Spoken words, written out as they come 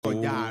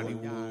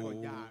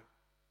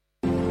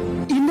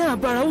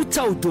abara ó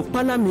ta odò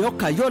pálámi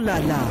ọkà yọ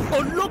làlà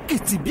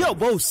olókìtì bí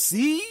ọ̀bọ ò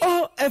sí.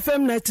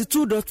 OFM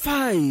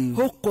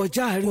 92.5 ó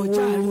kọjá ariwo.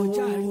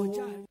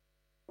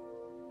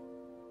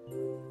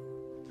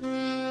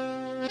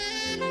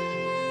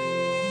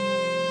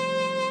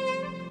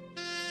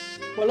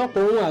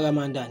 ọ̀pọ̀lọpọ̀ ohun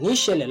àràmàǹdà ní í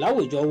ṣẹlẹ̀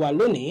láwùjọ wa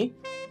lónìí.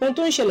 Ohun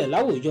tó ń ṣẹlẹ̀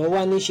láwùjọ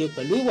wa ní í ṣe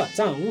pẹ̀lú ìwà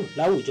tá à ń hù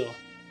láwùjọ.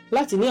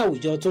 Láti ní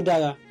àwùjọ tó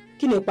dára,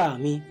 kí nípa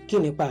mi, kí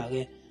nípa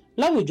rẹ.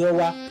 Láwùjọ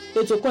wa,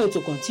 ètò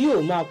kan tí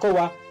yóò máa kọ́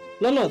wa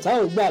lọ́nà tá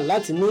ò gbà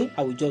láti ní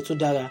àwùjọ tó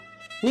dára.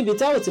 Níbi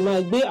tá ò ti máa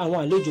gbé àwọn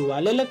àlejò wa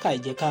lẹ́lẹ́ka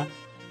ìjẹ̀ka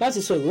láti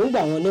sọ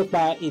èròǹgbà wọn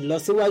nípa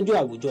ìlọsíwájú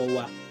àwùjọ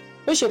wa.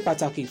 Ó ṣe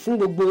pàtàkì fún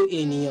gbogbo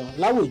ènìyàn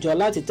láwùjọ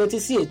láti tẹ́tí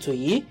sí ètò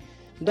yìí.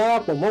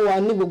 Darapọ̀ mọ́ wa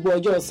ní gbogbo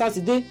ọjọ́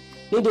Sátidé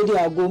ní dédé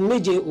aago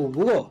 7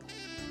 òwúrọ̀.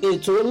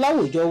 Ètò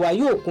láwùjọ wa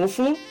yóò kún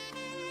fún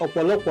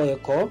ọ̀pọ̀lọpọ̀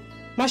ẹ̀kọ́,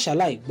 má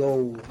ṣàláì gbọ́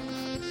o.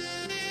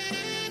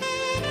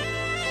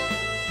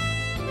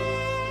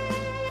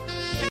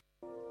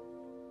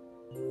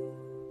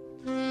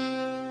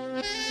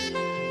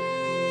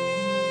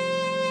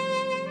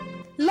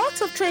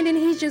 Lots of trending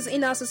issues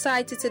in our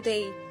society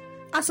today.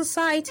 Our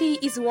society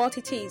is what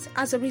it is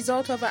as a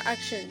result of our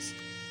actions.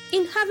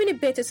 In having a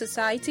better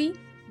society,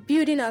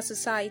 building our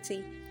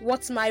society,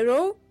 what's my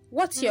role?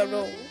 What's your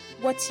role?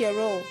 What's your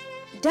role?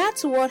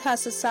 That's what our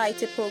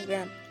society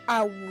program,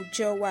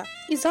 Awujowa,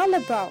 is all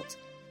about.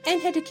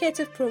 An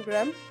educative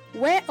program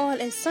where all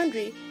and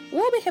sundry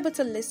will be able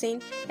to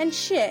listen and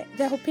share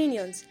their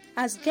opinions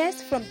as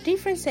guests from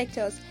different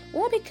sectors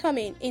will be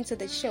coming into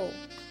the show.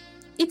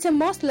 It's a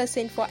must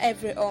listen for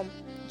every home.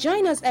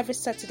 Join us every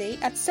Saturday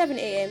at 7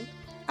 a.m.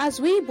 as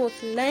we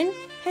both learn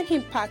and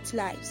impact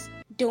lives.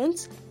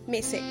 Don't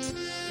miss it.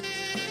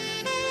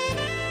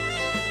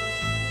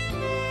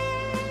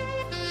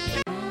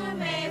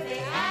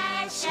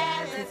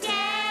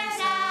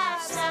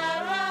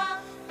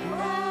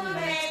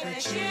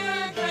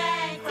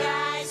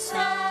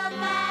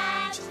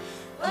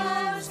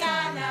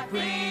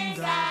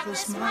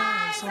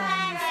 Smiles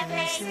on your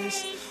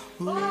faces.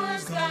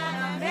 Who's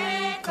gonna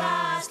make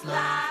us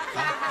laugh?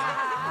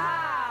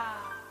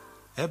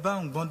 Ẹ bá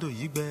ń gbọ́ndò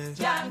yìí gbẹ.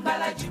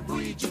 Jàǹgbàlà jùbú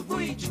ìjùbú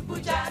ìjùbú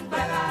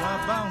jàǹgbàlà. Wá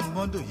bá ń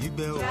gbọ́ndò yìí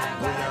gbẹ o.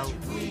 Bóyá o,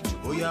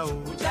 bóyá o.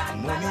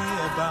 Mo ní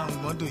ẹ bá ń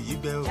gbọ́ndò yìí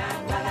gbẹ o.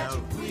 Bóyá o,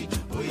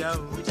 bóyá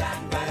o.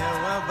 Ẹ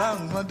wá bá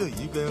ń gbọ́ndò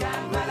yìí gbẹ o.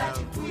 Bóyá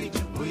o,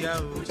 bóyá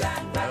o.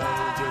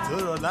 Òjò tó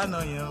rọ̀ lánàá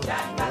yẹn o.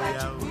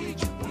 Bóyá o.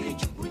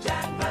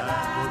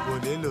 Gbogbo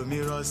lè lomi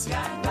rọ sí.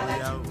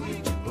 Bóyá o,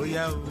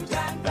 bóyá o.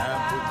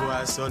 Gbogbo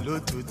aṣọ ló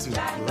tutù.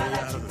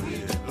 Bóyá o,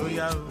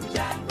 bóyá o.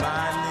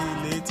 Baálé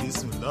ilé ti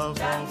sùn lọ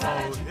fọ́nfọ́n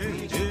o.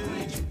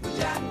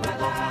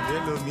 Gbogbo ọmọdé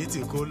lomi ti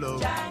kó lọ.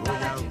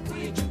 Bóyá o,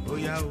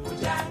 bóyá o.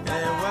 Ẹ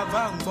wá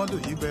bá ń gbọ́ndò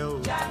yìí gbẹ o.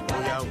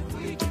 Bóyá o,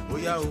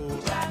 bóyá o.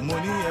 Mo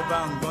ní ẹ bá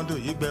ń gbọ́ndò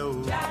yìí gbẹ o.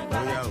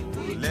 Bóyá o,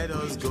 let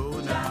us go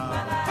now.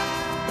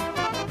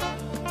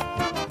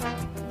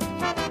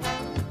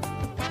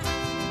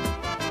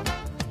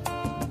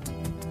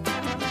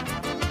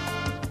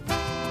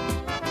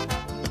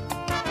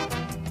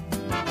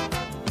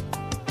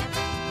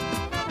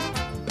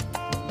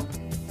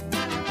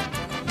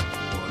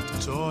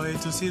 Joy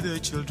to see the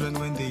children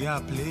when they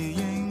are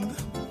playing.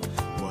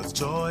 What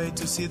joy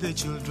to see the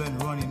children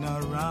running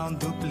around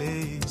the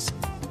place.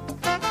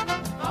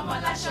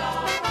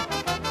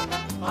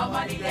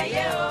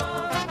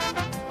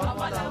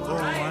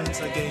 Oh, once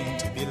again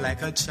to be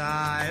like a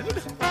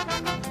child.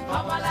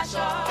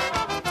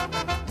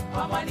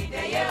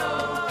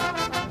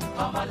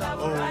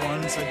 Oh,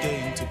 once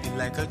again to be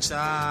like a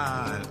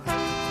child.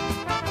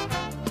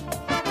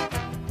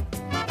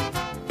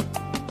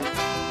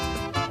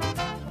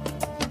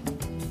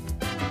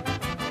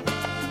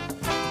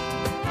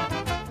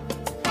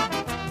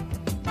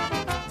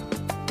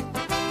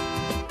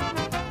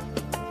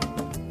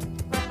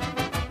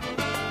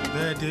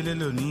 Délé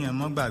lónìí ẹ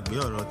mọ́ gbàgbé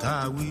ọ̀rọ̀ tá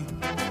a wí.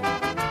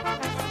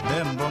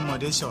 Bẹ́ẹ̀ ń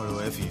bọ́mọdé sọ̀rọ̀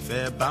ẹ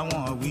fìfẹ́ bá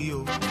wọn wí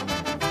o.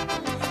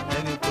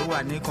 Ẹni tó wà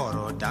ní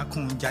kọ̀rọ̀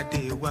dákun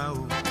jáde wá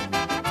o.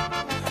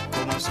 Kò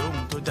mọ̀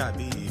sóhun tó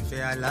dàbí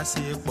ìfẹ́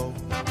aláṣepọ̀.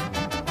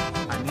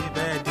 Àní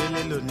bẹ́ẹ̀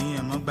délé lónìí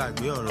ẹ mọ́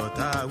gbàgbé ọ̀rọ̀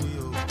tá a wí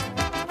o.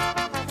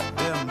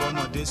 Bẹ́ẹ̀ ń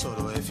bọ́mọdé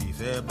sọ̀rọ̀ ẹ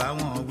fìfẹ́ bá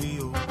wọn wí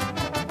o.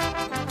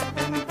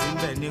 Ẹni tí ń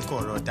bẹ ní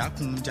kọ̀rọ̀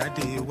dákun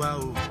jáde wá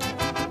o.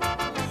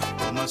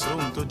 Ọmọ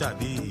sóhun tó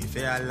dàbí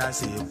ìfẹ́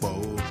aláṣepọ̀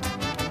o.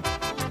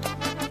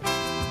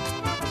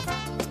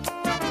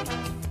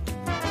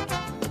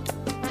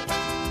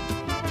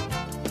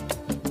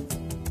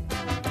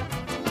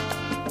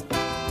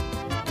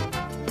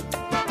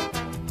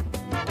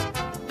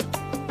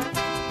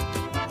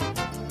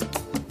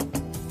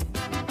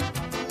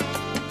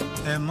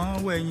 Ẹ má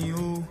wẹ̀yìn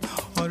o,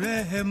 ọ̀rẹ́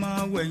ẹ má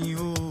wẹ̀yìn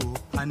o,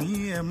 àní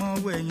ẹ má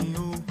wẹ̀yìn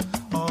o,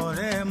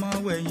 ọ̀rẹ́ ẹ má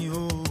wẹ̀yìn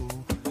o.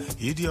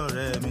 Ìdí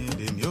ọ̀rẹ́ mi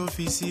lèmi ò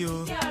fi sí o.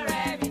 Ìdí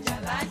ọ̀rẹ́ mi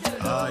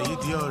jàlájòló.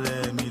 Ìdí ọ̀rẹ́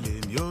mi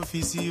lèmi ò fi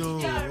sí o.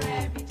 Ìdí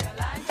ọ̀rẹ́ mi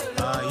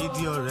jàlájòló.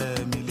 Ìdí ọ̀rẹ́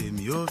mi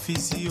lèmi ò fi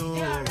sí o.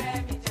 Ìdí ọ̀rẹ́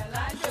mi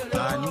jàlájòló.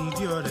 Àní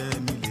ìdí ọ̀rẹ́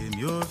mi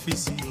lèmi ò fi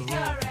sí o. Ìdí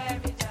ọ̀rẹ́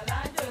mi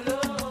jàlájòló.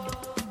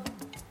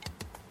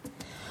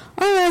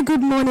 right,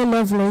 good morning,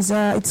 lovelies.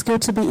 It's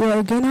good to be here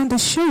again on the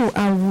show,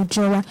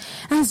 Awujowa.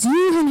 As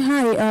you and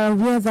I are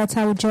aware that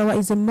Awujowa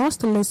is a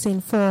must listen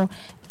for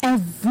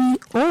every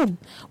home.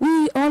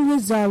 We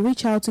always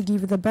reach out to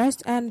give you the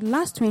best, and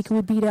last week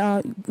we bid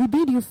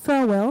you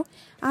farewell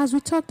as we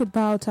talked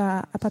about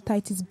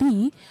hepatitis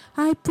B.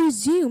 I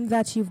presume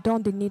that you've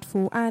done the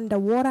needful, and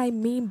what I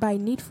mean by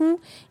needful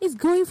is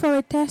going for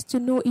a test to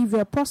know if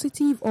you're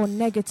positive or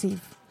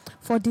negative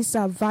for this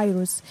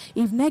virus.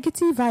 If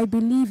negative, I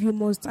believe you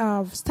must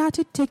have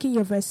started taking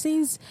your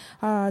vaccines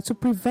to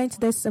prevent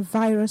this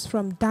virus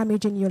from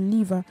damaging your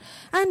liver.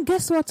 And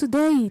guess what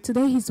today?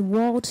 Today is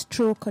World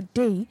Stroke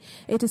Day.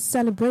 It is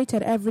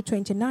celebrated every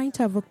 29th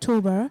of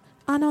October.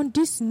 And on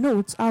this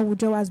note,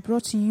 Awujowa has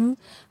brought to you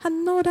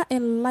another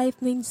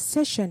enlightening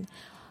session.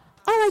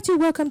 Alright, you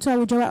welcome to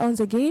Awujowa once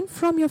again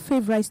from your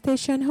favorite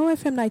station,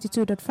 OFM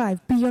 92.5,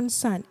 Beyond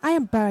Sun. I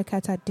am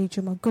Barakat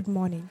Adejuma. Good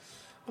morning.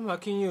 ọmọ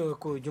akínyìn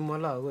ọkọ̀ ojúmọ́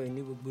láàárọ̀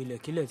ní gbogbo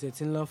ilẹ̀kílẹ̀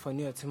tẹ́tí ńlá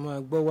fani àti máa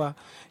gbọ́ wa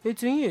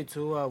ètò yín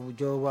ètò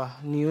àwùjọ wa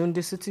ni ó ń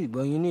dé sí ti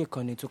ìgbọ́yìn ní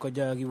ìkànnì tó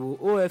kọjá ariwo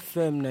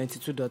OFM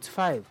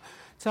 92.5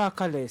 tá a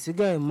kalẹ̀ sí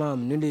Gáà Imam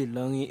nílé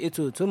Ìlọrin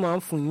ètò tó máa ń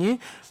fún yín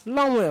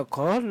láwọn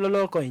ẹ̀kọ́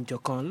lọ́lọ́kọ̀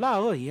ìjọ̀kan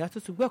láàárọ̀ yìí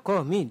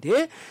àtútùgbẹ́kọ̀ọ́ míì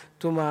dé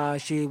tó máa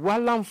ṣe wá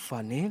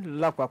láǹfààní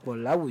lápapọ̀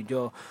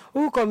láwùjọ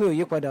orúkọ mi ò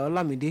yípadà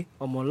Ọlámídé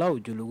ọmọ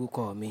láwùjọ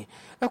lórúkọ mi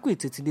ẹ kú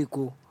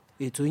ìtẹ́tíléko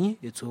ètò yín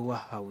ètò wa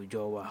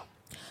àwùjọ wa.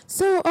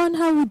 So on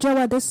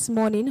Awujowa this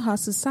morning, our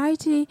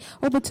society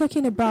will be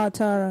talking about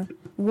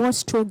World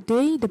Stroke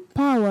Day, the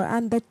power,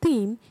 and the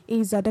theme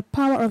is the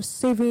power of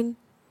saving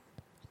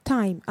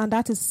time, and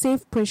that is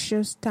save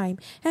precious time.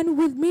 And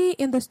with me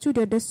in the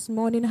studio this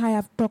morning, I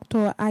have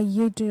Dr.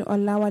 Ayedun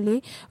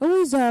Olawale, who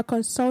is a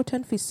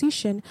consultant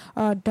physician,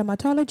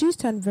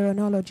 dermatologist, and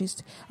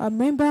venereologist, a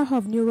member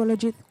of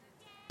neurology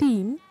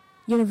team,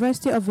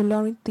 University of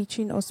Ilorin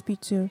Teaching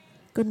Hospital.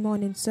 Good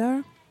morning,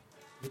 sir.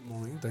 Good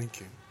morning.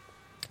 Thank you.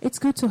 It's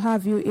good to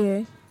have you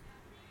here.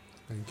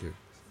 Thank you.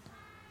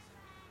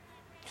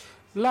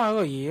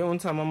 láàárọ̀ yìí ohun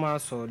tí a máa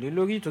sọ̀rọ̀ lé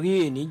lórí torí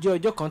èní jẹ́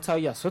ọjọ́ kan tá a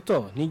yà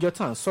sọ́tọ̀ níjọ́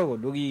tá à ń sọ̀rọ̀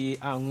lórí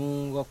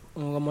àrùn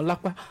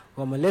rọmọlápá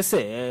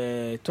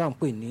rọmọlẹ́sẹ̀ tó à ń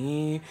pè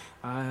ní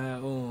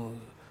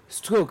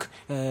stroke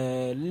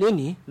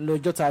lẹ́ni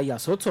lọ́jọ́ tá a yà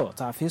sọ́tọ̀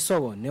tá a fi ń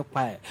sọ̀rọ̀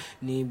nípa ẹ̀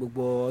ní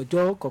gbogbo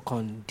ọjọ́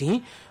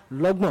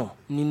kọkàndínlọ́gbọ̀n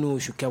nínú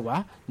oṣù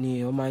kẹwàá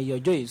ni ọmọ ayé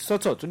ọjọ́ yìí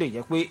sọ́tọ̀ tó lè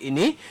jẹ́ pé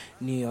èní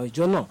ni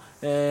ọjọ́ náà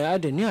a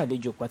dẹ̀ ní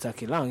àlejò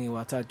pàtàkì láàrin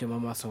wa tá a jọ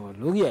máa sọ̀rọ̀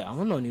lórí ẹ̀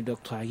àwọn náà ni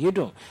Dr.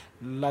 Ayedun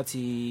láti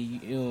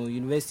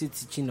University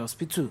Teaching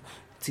Hospital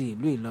ti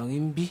ìlú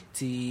Ìlọrin bí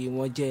tí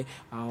wọ́n jẹ́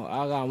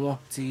ara wọn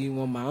tí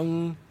wọ́n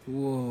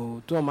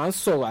máa ń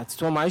sọ̀rọ̀ àti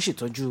tí wọ́n máa ń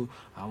ṣètọ́jú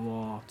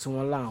àwọn tí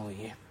wọ́n láàrùn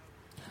yẹn.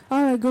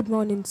 All right, good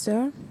morning,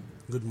 sir.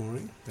 Good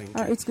morning. Thank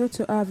you. It's good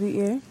to have you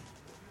here.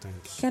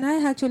 Thanks. Can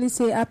I actually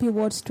say Happy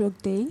World Stroke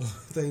Day?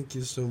 Thank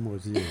you so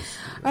much. Yes.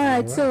 All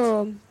right,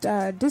 so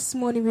this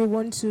morning we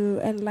want to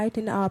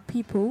enlighten our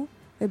people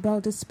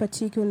about this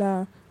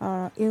particular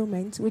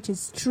ailment, which is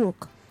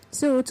stroke.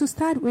 So to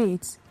start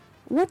with,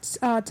 what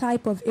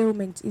type of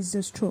ailment is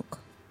the stroke?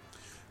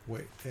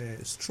 Well,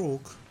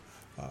 stroke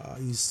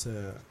is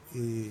a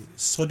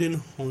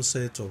sudden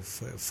onset of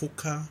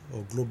focal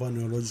or global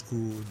neurological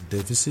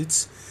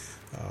deficits,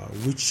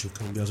 which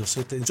can be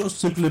associated, just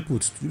simply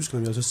put, which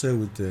can be associated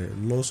with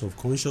loss of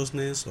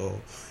consciousness or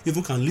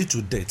even can lead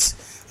to death,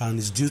 and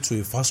is due to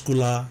a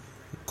vascular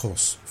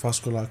cause.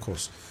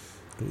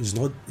 It's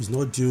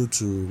not due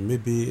to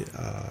maybe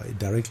a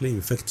directly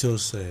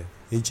infectious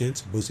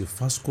agent, but it's a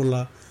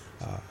vascular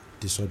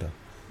disorder.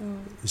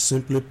 It's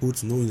simply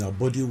put, in our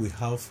body we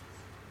have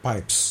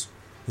pipes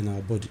in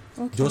our body,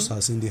 just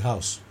as in the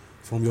house,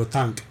 from your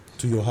tank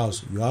to your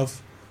house, you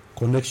have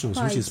connections,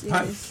 which is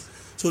pipe. Yes.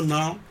 So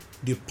now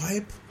the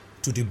pipe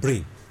to the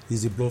brain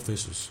is the blood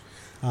vessels,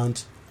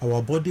 and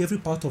our body, every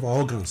part of our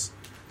organs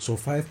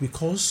survive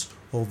because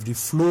of the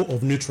flow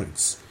of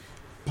nutrients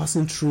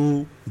passing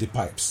through the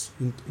pipes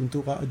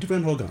into our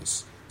different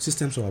organs,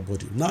 systems of our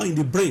body. Now in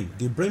the brain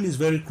is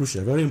very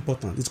crucial, very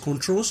important. It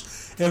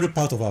controls every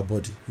part of our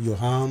body, your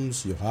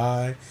arms, your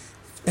eye,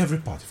 every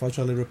part,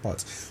 virtually every part.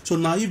 So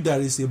now if there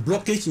is a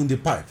blockage in the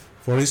pipe,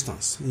 for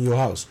instance, in your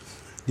house,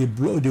 the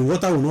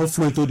water will not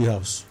flow into the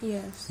house.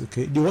 Yes.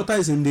 Okay. The water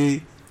is in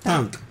the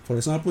tank. For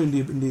example, in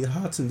the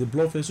heart, in the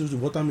blood vessels, the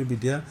water may be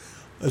there.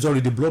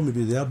 The blood may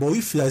be there. But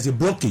if there is a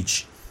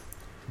blockage,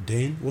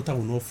 then water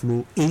will not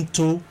flow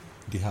into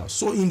the house.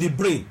 So in the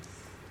brain,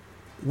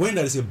 when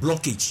there is a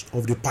blockage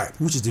of the pipe,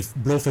 which is the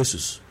blood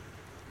vessels,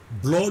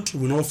 blood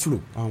will not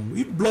flow.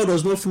 If blood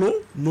does not flow,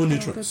 no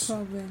nutrients.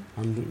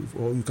 And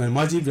or you can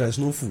imagine if there is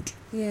no food,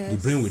 the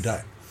brain will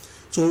die.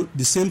 So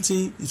the same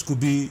thing, it could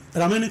be,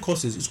 there are many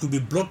causes. It could be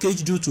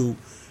blockage due to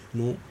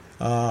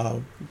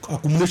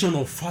accumulation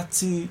of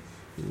fatty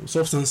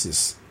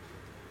substances.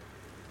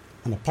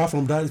 And apart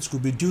from that, it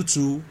could be due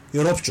to a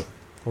rupture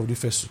of the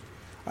vessel.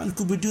 And it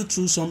could be due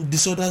to some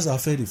disorders that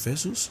affect the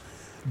vessels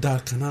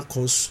that cannot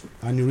cause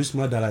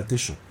aneurysmal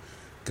dilatation.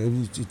 Okay,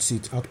 it's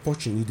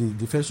outpouching,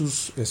 the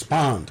vessels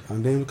expand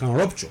and then can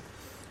rupture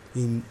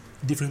in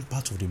different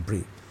parts of the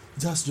brain.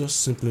 That's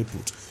just simply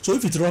put. So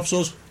if it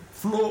ruptures,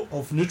 flow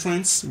of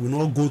nutrients will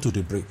not go to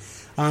the brain.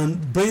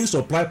 And brain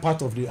supply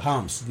part of the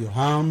arms, your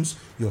hand,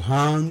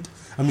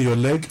 your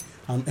leg,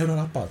 and every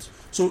other part.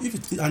 So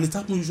if it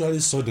happens usually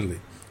suddenly.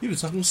 If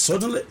it happens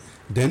suddenly,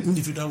 then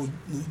individual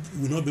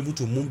will not be able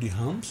to move the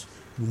arms,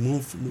 will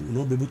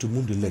not be able to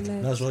move the leg.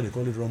 That's why they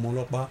call it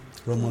romolopa,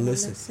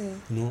 romolese,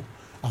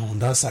 on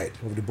that side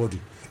of the body.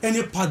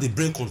 Any part the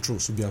brain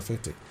controls will be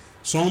affected.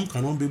 Some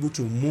cannot be able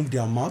to move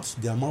their mouth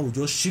will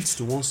just shift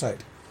to one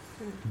side,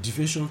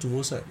 diffusion to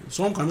one side.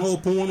 Some cannot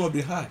open one of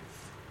the eye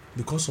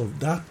because of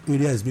that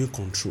area is being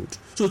controlled.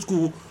 So it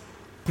could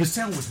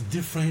present with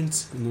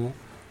different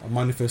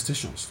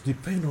manifestations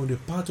depending on the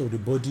part of the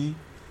body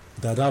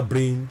that our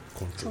brain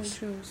controls.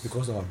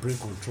 Because our brain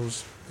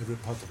controls every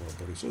part of our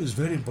body. So it's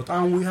very important.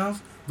 And we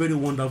have very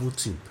wonderful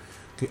team.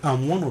 Okay,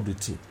 I'm one of the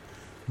team.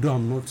 Though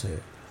I'm not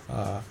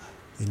a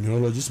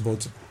neurologist,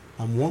 but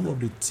I'm one of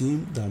the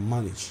team that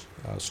manage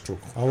stroke.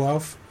 I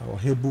have our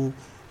able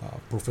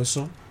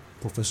Professor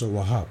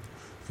Wahab.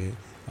 Okay,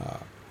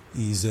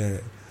 he's a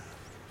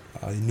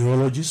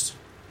neurologist,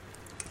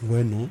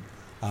 well known,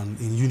 and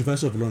in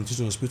University of Ilorin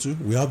Teaching Hospital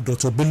we have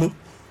Dr. Bello,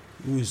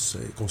 who is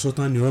a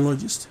consultant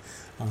neurologist,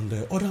 and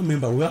other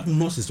members. We have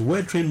nurses,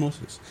 well-trained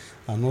nurses,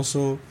 and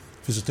also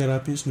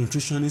physiotherapists,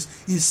 nutritionists.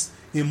 It's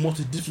a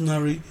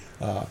multidisciplinary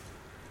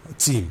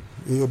team.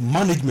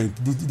 Management,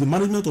 the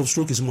management of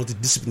stroke is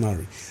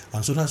multidisciplinary,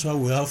 and so that's why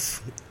we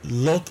have a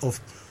lot of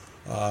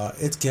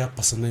healthcare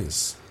personnel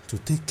to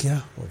take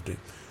care of them.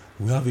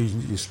 We have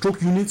a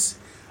stroke unit,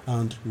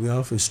 and we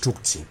have a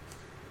stroke team,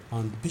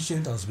 and the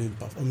patient has been,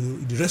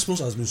 the response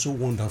has been so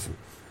wonderful.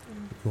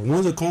 But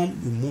once they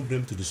come, we move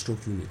them to the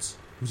stroke unit,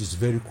 which is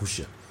very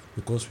crucial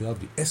because we have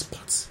the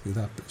experts in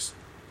that place,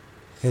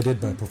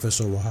 headed by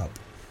Professor Wahab.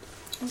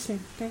 Okay,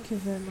 thank you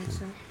very much,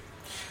 sir.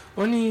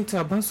 wọ́n ní tí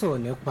a bá ń sọ̀rọ̀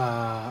nípa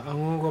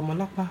àwọn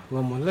rọmọlápá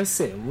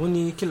rọmọlẹ́sẹ̀ wọ́n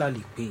ní kí la lè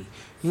pè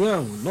ní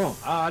àrùn náà.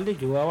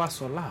 Àlejò wa wá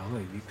sọ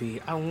láàárọ̀ wípé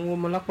àwọn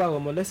rọmọlápá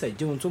rọmọlẹ́sẹ̀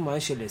jẹ́ ohun tó máa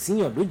ń ṣẹlẹ̀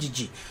síyàn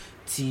lójijì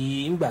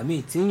tí ńgbà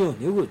míì tíyàn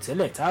nírò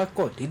tẹ́lẹ̀ tá a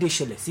kọ̀ déédéé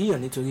ṣẹlẹ̀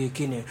síyàn nítorí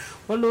kíni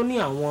wọ́n ló ní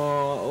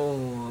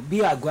àwọn bí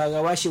àgọ́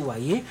ara wa ṣe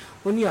wáyé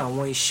ó ní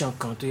àwọn iṣan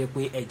kan tó yẹ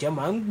pé ẹ̀jẹ̀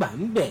máa ń gbà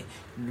ń bẹ̀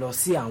lọ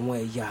sí àwọn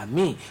ẹ̀yà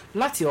míì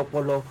láti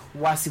ọpọlọ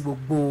wá sí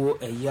gbogbo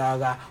ẹ̀yà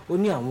ara. Ó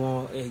ní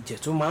àwọn ẹ̀jẹ̀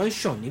tó máa ń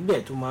ṣàn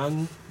níbẹ̀ tó máa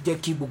ń jẹ́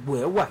kí gbogbo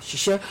ẹ̀ wà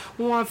ṣiṣẹ́.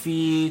 Wọ́n á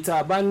fi tá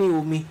a bá ní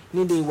omi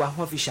nílé wa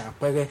wọ́n fi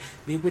ṣàpẹẹrẹ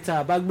bíi pé tá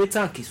a bá gbé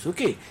táǹkì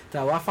sókè tá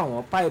a wá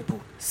fáwọn páìpù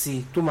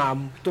sí tó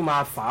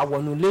máa fà á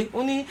wọnú ilé.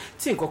 Ó ní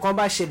tí nǹkan kan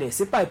bá ṣẹlẹ̀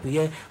sí páìpù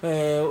yẹn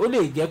ó lè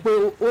jẹ́ pé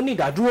ó ní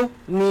ìdádúró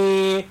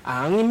ní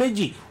àárín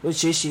méjì. Ó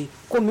ṣeé ṣe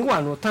kómi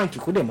wà nù táǹkì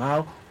kó dẹ̀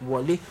máa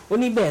wọlé. Ó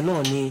ní bẹ́ẹ̀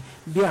náà ni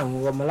bí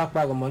àwọn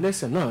rọmọlápá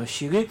rọmọlẹ́sẹ̀ náà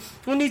ṣe rí.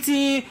 Ó ní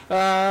tí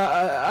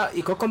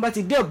ìkọ̀kan bá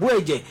ti dẹ́ẹ̀bù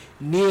ẹ̀jẹ̀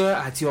ní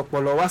àti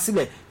ọpọlọ wá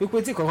sílẹ̀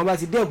wípé tí ìkọ̀kan bá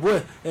ti dẹ́ẹ̀bù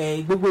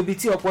ẹ̀ gbogbo ibi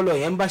tí ọpọlọ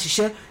yẹn ń bá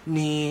ṣiṣẹ́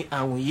ni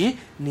àrùn yìí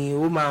ni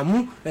ó máa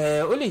mú.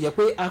 Ó lè jẹ́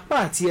pé apá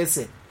àti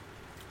ẹsẹ̀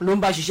ló ń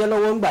bá ṣiṣẹ́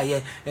lọ́wọ́ ńgbà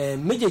yẹn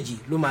méjèèjì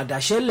ló máa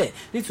daṣẹ́ lẹ̀.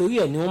 Nítorí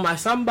ẹ̀ ni wọ́n máa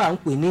sábà ń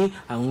pè ní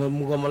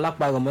àwọn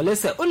rọmọlápá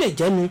rọmọlẹ́sẹ̀. Ó lè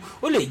jẹ́nu,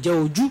 ó lè jẹ́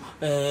ojú,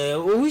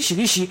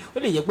 oríṣiríṣi. Ó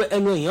lè jẹ́ pé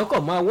ẹnu èèyàn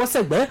kàn máa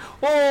wọ́sẹ̀gbẹ́.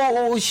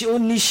 Ó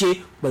ní ṣe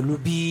pẹ̀lú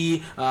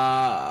bí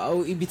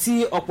ibi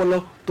tí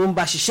ọpọlọ tó ń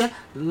bá ṣiṣẹ́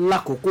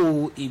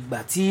lákòókò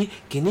ìgbà tí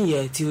kìíní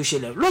yẹn tí ó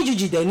ṣẹlẹ̀.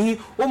 Lójijì dẹ̀ ni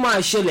ó máa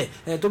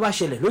ṣẹlẹ̀. Tó bá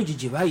ṣẹlẹ̀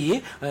lójijì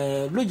báyìí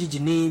lójijì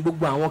ni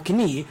gbogbo àwọn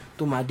kìíní yìí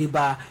tó máa dé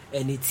bá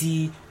ẹni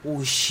tí ó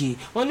ṣe.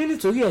 Wọ́n ní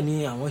nítorí ẹ̀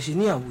ni àwọn ṣe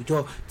ní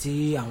àwùjọ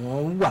tí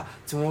àwọn wà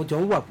tí wọ́n jọ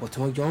ń wà pọ̀ tí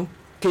wọ́n jọ ń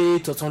ké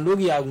tọ̀tàn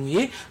lórí àrùn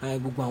yìí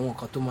gbogbo àwọn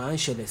nǹkan tó máa ń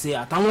ṣẹlẹ̀ sí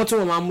àtàwọn tí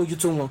wọ́n máa ń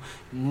mójútó wọn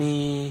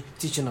ní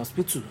teaching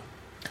hospital.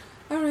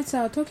 All right,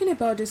 sir. Talking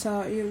about this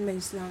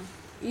ailments now,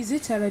 is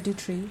it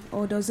hereditary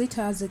or does it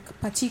has a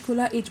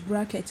particular age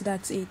bracket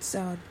that it's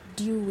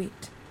due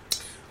with?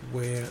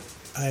 Well,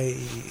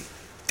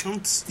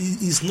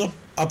 it's not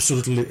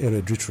absolutely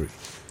hereditary.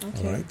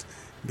 Okay. All right,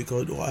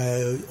 because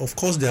of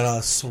course there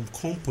are some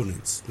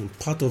components and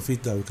part of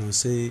it that we can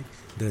say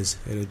there's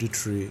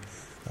hereditary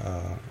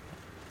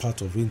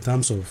part of it in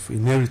terms of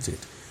inherited,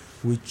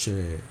 which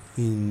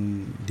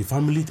in the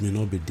family it may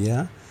not be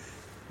there.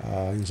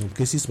 In some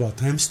cases, but at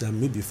times there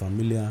may be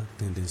familiar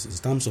tendencies.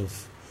 In terms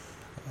of,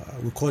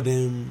 we call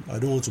them, I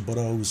don't want to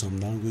bother with some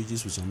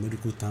languages, with some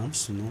medical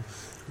terms,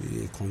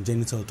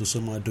 congenital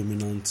autosomal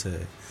dominant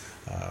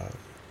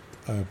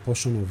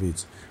portion of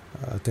it,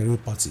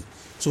 therapy.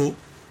 So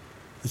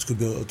it could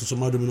be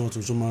autosomal dominant,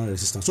 autosomal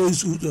resistant. So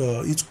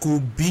it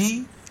could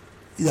be,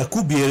 there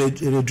could be a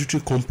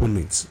hereditary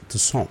component to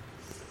some.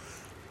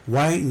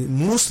 Why?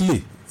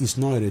 Mostly it's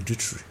not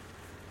hereditary.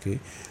 Okay.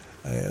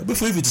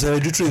 Before if it's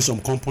hereditary in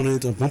some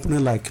component, a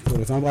component like, for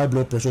example, high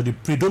blood pressure, the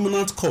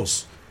predominant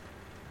cause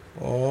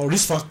or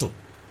risk factor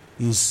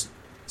is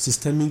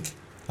systemic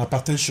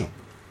hypertension,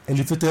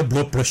 elevated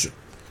blood pressure,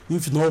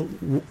 if not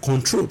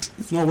controlled,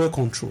 if not well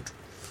controlled,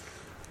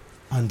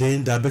 and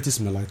then diabetes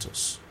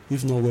mellitus,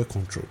 if not well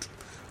controlled.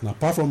 And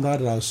apart from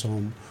that, there are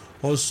some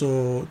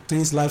also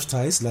things,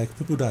 lifestyles, like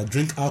people that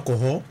drink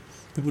alcohol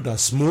people that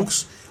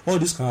smokes, all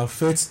this can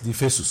affect the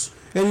vessels.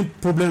 Any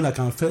problem that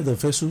can affect the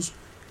vessels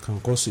can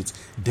cause it.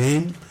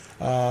 Then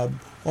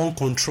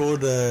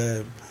uncontrolled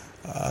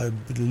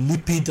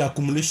lipid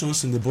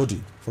accumulations in the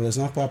body, for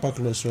example,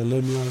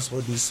 hypercholesterolemia,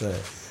 all these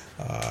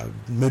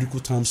medical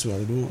terms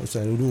I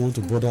don't want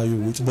to bother you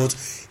with, but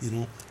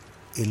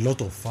a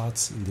lot of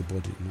fats in the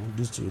body,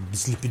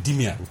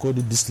 dyslipidemia, we call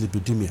it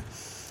dyslipidemia.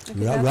 Okay,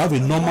 we have a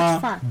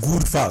normal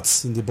good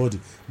fats in the body,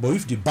 but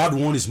if the bad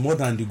one is more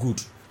than the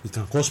good, it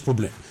can cause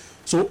problem.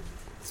 So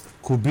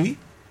could be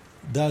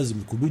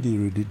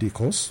the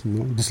cause,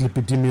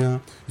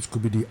 dyslipidemia. It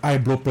could be the high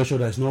blood pressure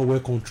that is not well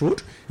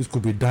controlled. It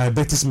could be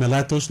diabetes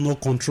mellitus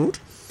not controlled,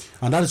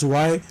 and that is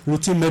why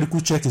routine medical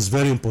check is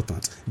very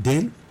important.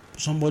 Then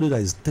somebody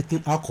that is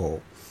taking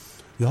alcohol,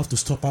 you have to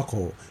stop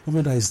alcohol.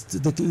 Somebody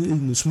that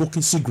is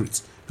smoking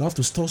cigarettes, you have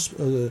to stop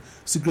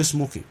cigarette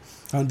smoking.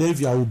 And then if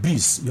you are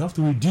obese, you have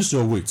to reduce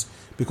your weight,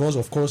 because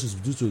of course it's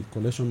due to a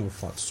collection of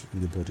fats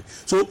in the body.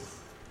 So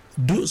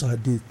those are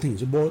the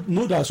things, but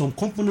know there are some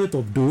components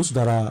of those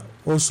that are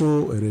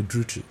also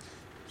hereditary.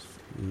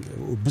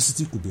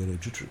 Obesity could be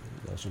hereditary.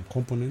 There are some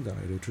components that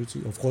are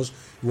hereditary. Of course,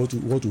 what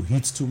to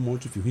eat too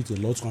much, if you eat a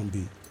lot, can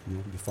be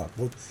the fat,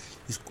 but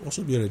it could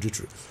also be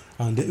hereditary.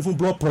 And even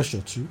blood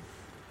pressure too.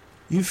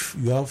 If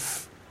you have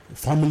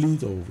family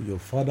or your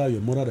father,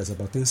 your mother that's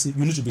hypertensive,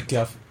 you need to be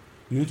careful.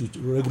 You need to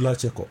regular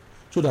checkup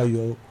so that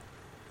you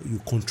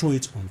control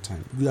it on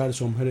time. There are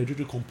some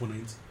hereditary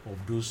components of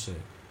those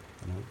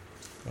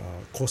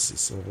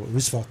causes or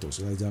risk factors,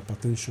 like the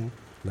hypertension,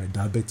 like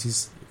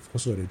diabetes,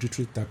 also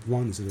hereditary. Type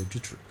 1 is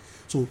hereditary.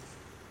 So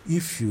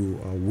if you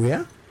are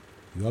aware,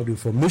 you have the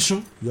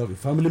information, you have a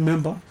family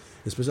member,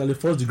 especially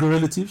first-degree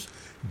relatives,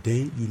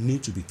 then you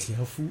need to be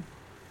careful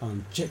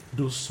and check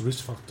those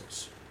risk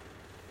factors.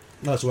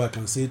 That's why I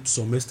can say to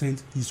some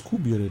extent it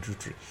could be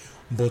hereditary,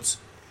 but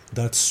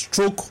that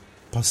stroke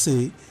per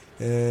se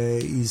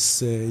is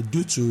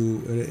due to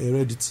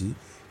heredity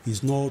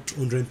is not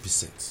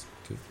 100%.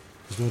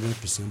 It's not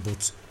 100%,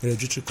 but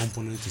hereditary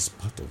component is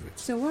part of it.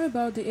 So what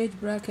about the age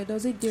bracket?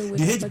 Does it deal with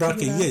the age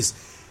bracket? Yes.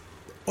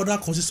 Other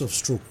causes of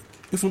stroke.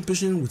 Even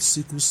patients with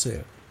sickle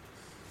cell,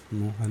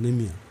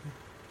 anemia,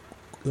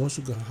 they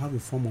also can have a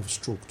form of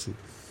stroke too,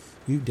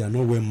 if they are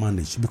not well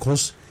managed,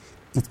 because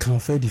it can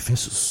affect the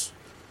vessels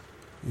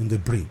in the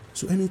brain.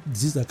 So any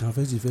disease that can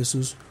affect the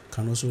vessels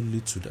can also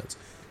lead to that.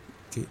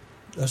 Okay,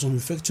 there are some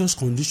infectious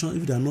conditions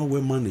if they are not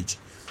well managed.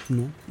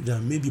 There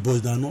may be,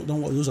 but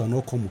those are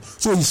not common.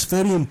 So it's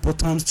very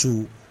important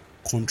to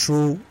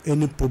control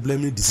any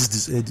problem, any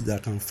disease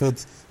that can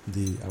affect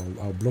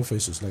our blood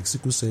vessels, like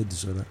sickle cell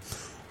disorder,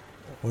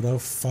 other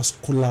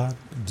vascular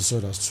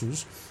disorders too.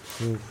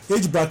 So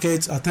age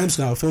brackets at times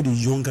can affect the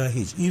younger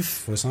age. If,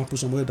 for example,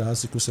 somebody that has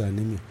sickle cell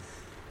anemia,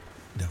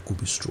 there could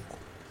be stroke.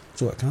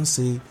 So I can't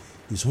say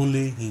it's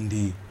only in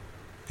the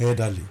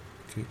elderly,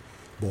 okay,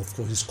 but of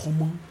course it's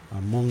common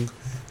among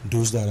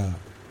those that are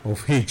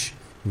of age.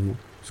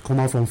 It's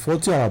common from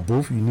 40 or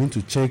above. You need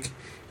to check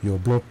your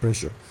blood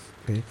pressure.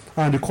 Okay,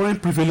 and the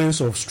current prevalence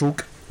of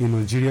stroke in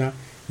Nigeria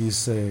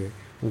is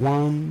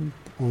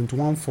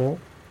 1.14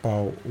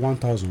 per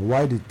 1,000.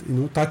 While the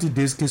 30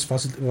 days case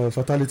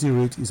fatality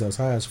rate is as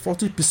high as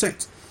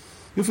 40%.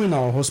 Even in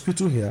our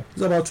hospital here,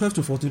 it's about 12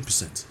 to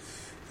 14%.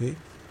 Okay,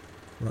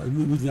 right,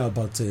 we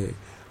about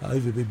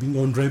if it being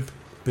 100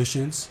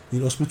 patients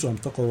in hospital, I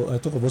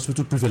talk of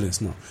hospital prevalence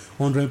now.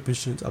 100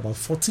 patients, about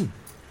 14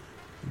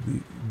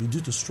 be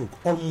due to stroke.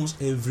 Almost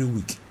every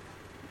week,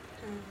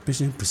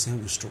 patients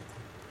present with stroke,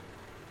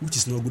 which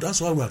is not good.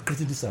 That's why we are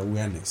creating this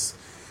awareness.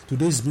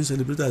 Today is being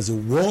celebrated as a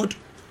World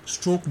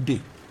Stroke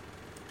Day.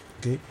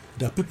 Okay,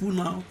 there are people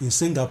now in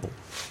Singapore,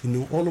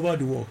 all over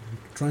the world,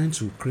 trying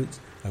to create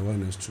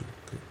awareness too.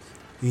 Okay,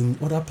 in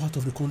other parts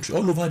of the country,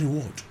 all over the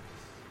world,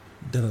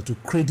 that are to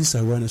create this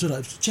awareness so that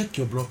you check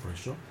your blood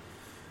pressure.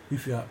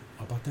 If you are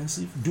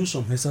hypertensive, do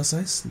some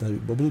exercise that your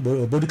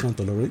body can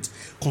tolerate.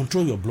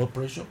 Control your blood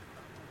pressure.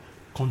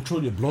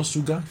 Control your blood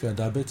sugar if you are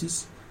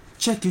diabetes.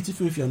 Check it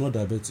if you are not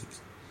diabetic.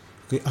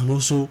 Okay, and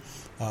also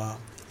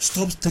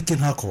stop taking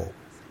alcohol.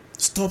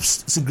 Stop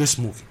cigarette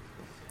smoking.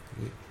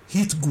 Okay?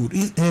 Eat good.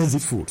 Eat healthy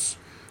foods.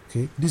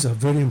 Okay, these are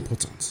very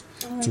important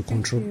to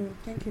control.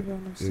 Thank you very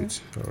much, sir.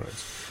 All right.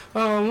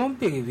 wọ́n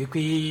béèrè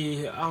wípé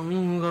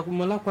àwọn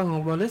ọmọlápá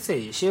ọmọ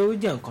lẹ́sẹ̀ ṣé ó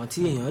jẹ́ nǹkan tí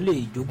èèyàn lè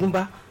jogún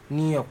bá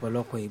ní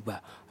ọ̀pọ̀lọpọ̀ ìgbà.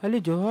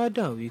 Àlejò wa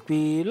dàn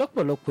wípé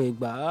lọ́pọ̀lọpọ̀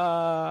ìgbà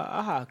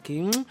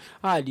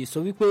a lè sọ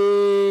wípé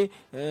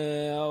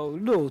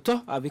lóòótọ́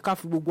àbí ká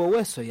fi gbogbo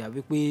ọwọ́ ẹ̀sọ̀yà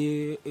wípé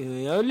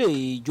èèyàn lè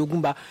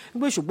jogún bá,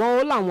 wípé ṣùgbọ́n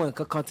ó láwọn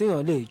nǹkan kan tí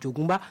èèyàn lè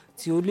jogún bá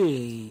tí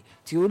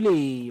ó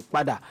lè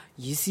padà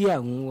yìí sí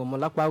àwọn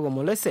ọmọlápá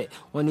ọmọ lẹ́sẹ̀.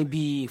 Wọ́n ní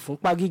bí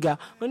ìfúnpá gíga gíga.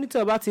 Wọ́n ní tí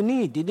wọ́n bá ti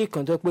ní ìdílé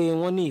kan tó pé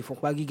wọ́n ní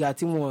ìfúnpá gíga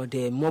tí wọ́n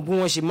dẹ̀ mọ bí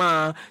wọ́n ṣe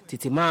máa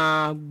tètè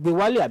máa gbé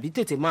wálé àbí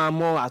tètè máa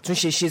mọ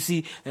àtúnṣe ṣe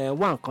sí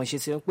wá nǹkan ṣe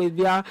sí pé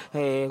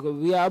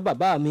bíá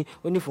bàbá mi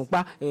ó ní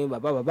ìfúnpá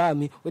bàbá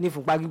mi ó ní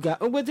ìfúnpá gíga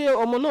ó pé tí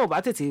ọmọ náà bá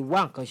tètè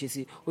wá nǹkan ṣe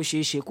sí ó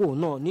ṣeé ṣe kóun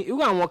náà ní irú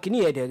àwọn kìíní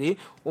ẹ̀dẹ̀rẹ́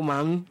ó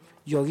máa ń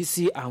yọrí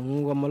sí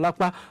àrùn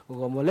rọmọlápá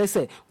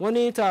rọmọlẹ́sẹ̀. Wọ́n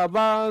ní tá a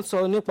bá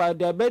sọ nípa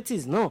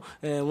diabetes náà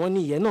wọ́n ní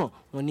ìyẹn náà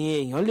wọ́n ní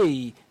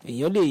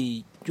èèyàn lè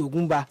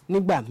jogúnba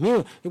nígbà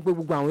mìíràn wípé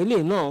gbogbo àwọn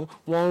eléyìí náà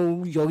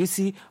wọ́n yọrí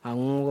sí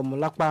àrùn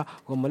rọmọlápá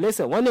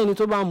rọmọlẹ́sẹ̀. Wọ́n ní ẹni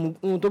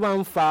tó bá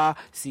ń fa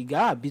sìgá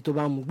àbí tó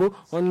bá ń mugbó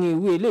wọ́n ní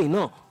irú eléyìí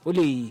náà ó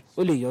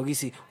lè yọrí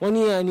sí. Wọ́n ní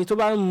ẹni tó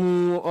bá ń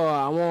mu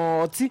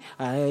àwọn ọtí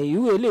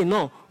irú eléyìí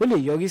náà ó lè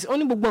yọrí sí. Wọ́n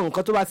ní gbogbo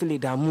nǹkan tó bá ti lè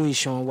dààmú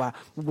iṣan wa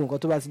gbogbo nǹkan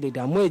tó bá ti lè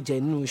dààmú ẹ̀jẹ̀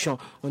nínú iṣan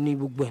wọ́n ní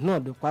gbogbo ẹ̀ náà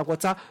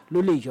pátápátá ló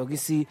lè yọrí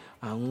sí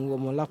àrùn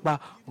rọmọlápá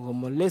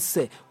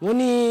rọmọlẹ́sẹ̀. Wọ́n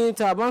ní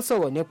tá a bá ń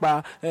sọ̀rọ̀ nípa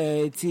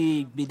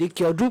ti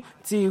gbèdéke ọdún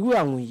tí irú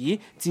àwọn yìí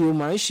tí ó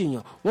máa ń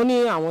ṣèyàn. Wọ́n ní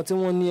àwọn tí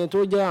wọ́n ní tó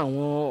jẹ́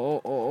àwọn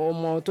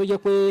ọmọ tó jẹ́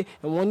pé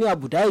wọ́n ní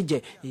àbùdá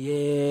ẹ̀jẹ̀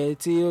ìyẹn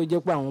tí ó jẹ́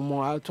pé àwọn ọmọ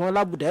tí wọ́n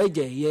lábùdá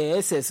ẹ̀jẹ̀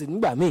ìyẹn ss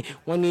nígbà míì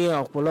wọ́n ní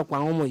ọ̀pọ̀lọpọ̀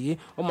àwọn ọmọ yìí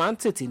wọ́n máa ń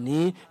tètè ní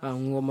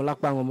àrùn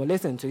rọmọlápá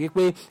rọmọlẹ́sẹ̀ nítorí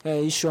pé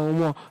iṣan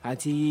wọn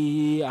àti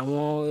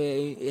àwọn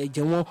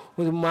ẹ̀jẹ̀ wọn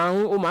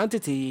ó máa ń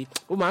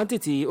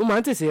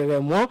tètè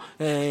rẹ̀ wọ́n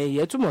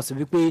ìyẹn túmọ̀ sí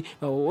wípé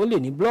ó lè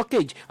ní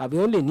blockage àbí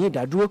ó lè ní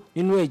ìdádúró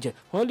nínú ẹ̀jẹ̀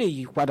wọ́n lè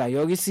yí padà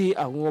yọrí sí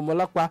àrùn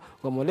rọmọlápá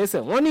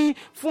rọmọlẹ́sẹ̀. Wọ́n ní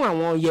fún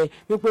àwọn yẹ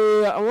wípé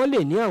àwọn lè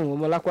ní àrùn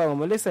rọmọlápá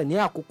rọmọlẹ́sẹ̀ ní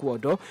àkókò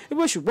ọ̀dọ́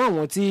wípé ṣùgbọ́n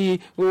àwọn tí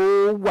ó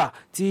wà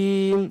tí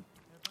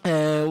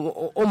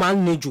ó máa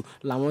ń le jù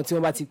làwọn tí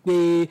wọ́n bá ti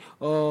pé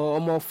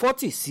ọmọ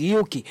 40 sí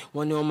òkè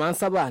wọ́n ní wọ́n máa ń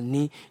sábà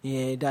ní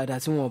dáadáa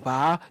tí wọ́n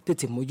bá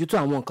tètè mójútó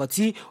àwọn nǹkan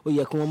tí ó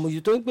yẹ kí wọ́n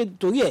mójútó pé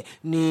torí ẹ̀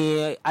ni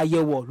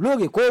àyẹ̀wò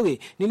lóòrèkóòrè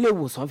nílé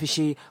ìwòsàn fi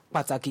ṣe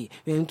pàtàkì.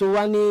 ẹni tó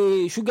wá ní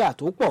ṣúgà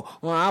tó pọ̀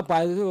wọn á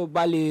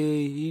bá lè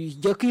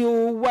jẹ́ kí ó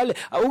wálẹ̀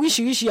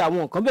oríṣiríṣi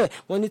àwọn nǹkan bẹ́ẹ̀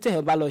wọ́n ní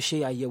tẹ̀yẹ̀ bá lọ ṣe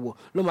àyẹ̀wò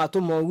ló máa tó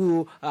mọ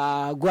irú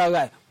àgọ́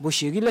ara ẹ̀ bó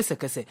ṣe rí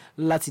lẹ́sẹ̀kẹsẹ̀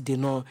láti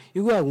dènà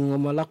irú àrùn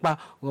rọmọlápá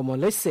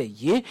rọmọlẹ́sẹ̀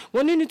yìí.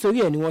 Wọ́n ní nítorí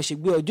ẹ̀ ni wọ́n ṣe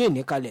gbé ọjọ́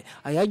ìní kalẹ̀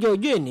àyájọ́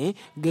ọjọ́ ìní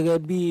gẹ́gẹ́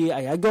bí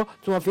àyájọ́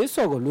tí wọ́n fi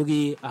sọ̀rọ̀ lórí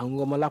àrùn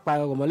rọmọlápá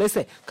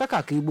rọmọlẹ́sẹ̀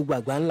káàkiri gbogbo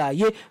àgbáńlá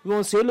ayé bí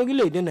wọ́n ṣe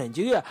lórílẹ̀‐èdè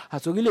Nàìjíríà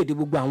àti orílẹ̀‐èdè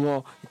gbogbo àwọn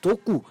tó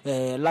kù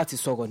láti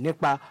sọ̀rọ̀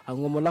nípa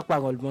àrùn rọmọlápá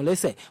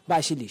rọmọlẹ́sẹ̀ bá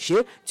a ṣe lè ṣe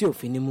tí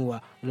òfin ní mú wa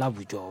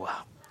láwùjọ wa.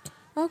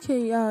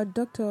 Okay,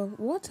 doctor,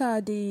 what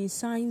are the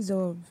signs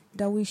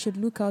that we should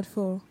look out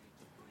for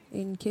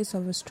in case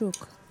of a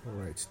stroke? All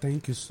right,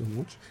 thank you so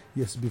much.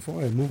 Yes,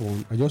 before I move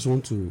on, I just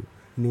want to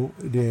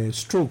the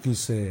stroke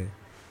is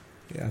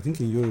I think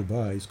in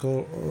Yoruba it's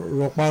called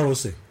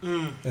roparose.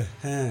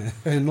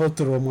 Not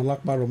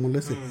romolapa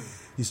romolese.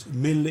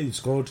 It's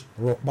called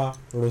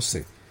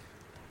roparose.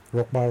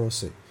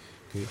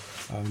 Okay,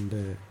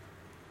 and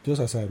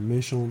just as I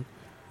mentioned,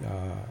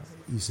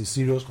 it's a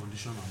serious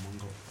condition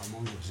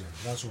among us here.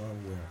 That's why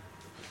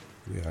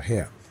we are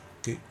here.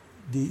 Okay,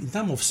 in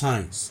terms of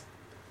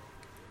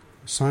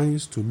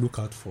signs to look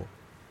out for.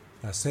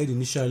 I said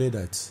initially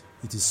that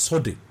it is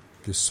sudden.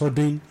 The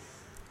sudden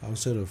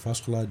onset of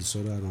vascular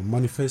disorder and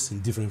manifests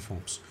in different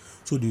forms.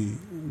 So the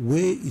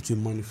way it will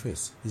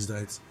manifest is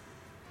that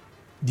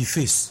the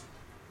face.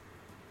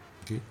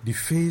 Okay, the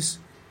face.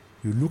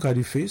 You look at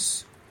the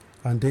face,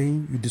 and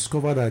then you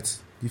discover that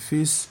the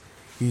face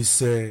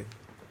is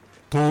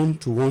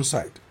turned to one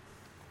side.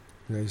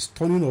 There is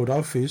turning of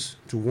that face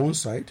to one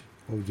side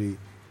of the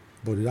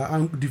body.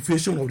 That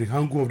deviation of the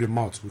angle of the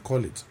mouth, we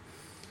call it.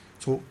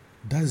 So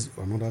that's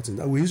another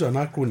thing. We use an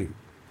acronym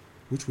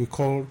which we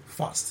call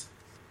FAST.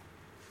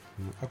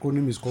 The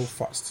acronym is called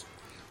FAST.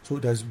 So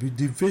there's the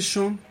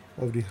deviation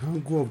of the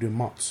angle of the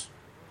mouth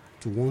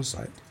to one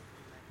side.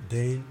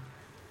 Then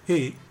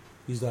A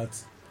is that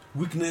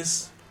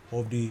weakness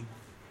of the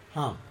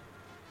arm.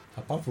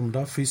 Apart from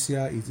that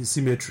fascia, it is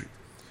symmetry.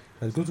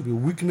 There's going to be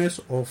weakness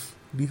of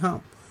the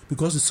arm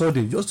because it's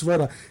sudden. Just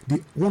that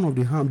one of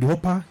the arm, the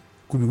upper,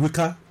 could be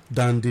weaker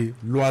than the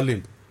lower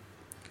limb.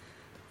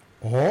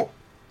 Or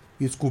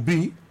it could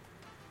be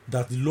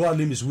that the lower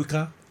limb is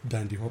weaker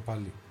than the upper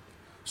limb.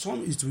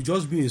 Some it will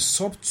just be a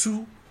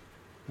subtle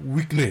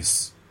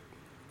weakness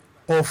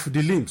of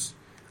the limbs.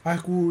 I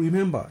could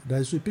remember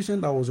there's a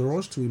patient that was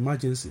rushed to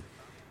emergency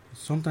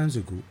some time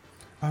ago,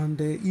 and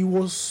he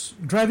was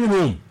driving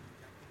home,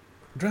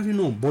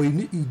 but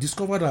he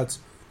discovered that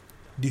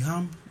the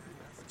arm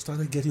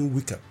started getting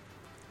weaker,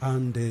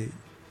 and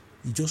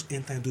he just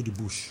entered into the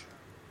bush,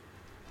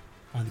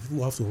 and the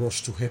people have to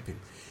rush to help him.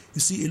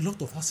 You see, a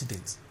lot of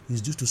accidents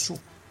is due to stroke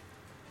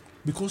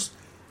because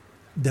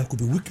there could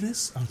be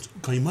weakness, and you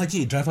can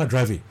imagine a driver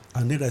driving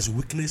and then there's a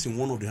weakness in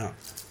one of the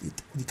arms.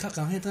 The car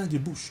can enter the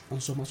bush,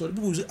 and so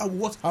people will say,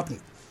 what's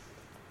happening?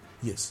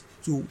 Yes,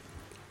 so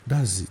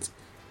that's it.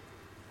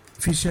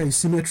 Facial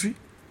symmetry.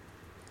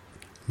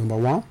 Number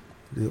one,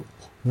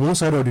 one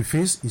side of the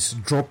face is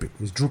drooping,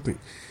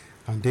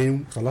 and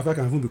then saliva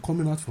can even be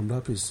coming out from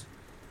that place.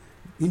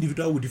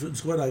 Individual will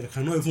discover that I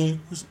cannot even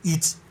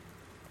eat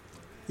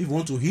If you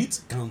want to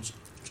eat, can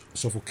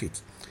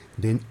suffocate.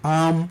 Then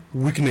arm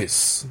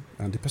weakness,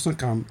 and the person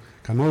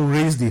cannot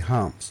raise the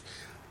arms.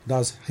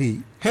 That's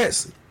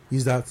Hence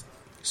is that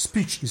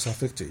speech is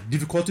affected.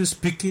 Difficulty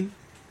speaking,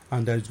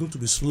 and there is going to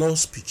be slow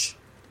speech.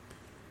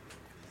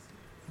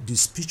 The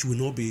speech will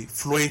not be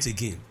fluent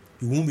again.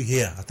 You won't be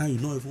here. At times you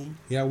don't even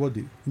hear what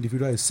the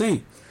individual is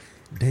saying.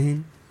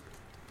 Then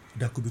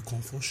there could be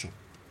confusion.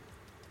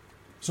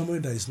 Somebody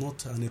that is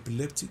not an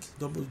epileptic,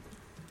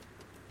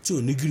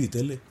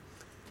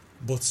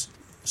 but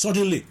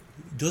suddenly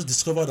just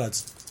discover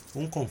that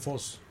won't come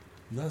first.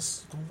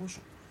 That's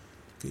confusion.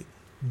 Okay,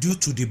 due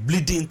to the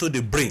bleeding into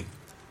the brain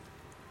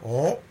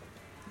or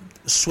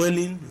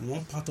swelling in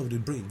one part of the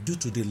brain due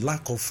to the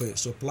lack of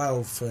supply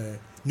of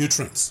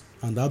nutrients,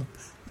 and that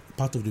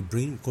part of the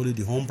brain, we call it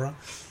the umbra.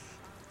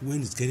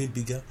 When it's getting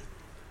bigger,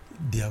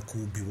 there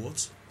could be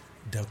what?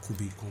 There could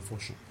be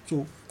confusion.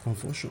 So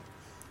confusion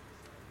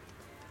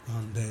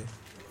and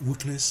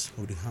weakness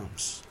of the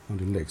arms and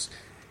the legs.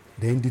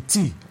 Then the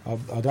T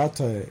at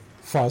that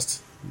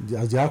fast,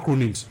 as the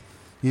acronyms,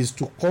 is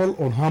to call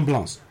on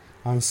ambulance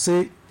and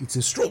say it's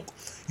a stroke.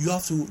 You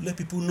have to let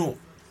people know.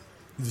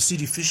 If you see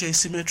the facial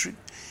asymmetry,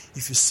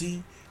 if you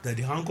see that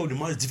the ankle of the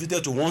man is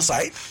divided to one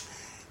side,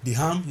 the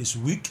arm is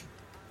weak,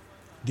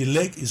 the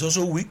leg is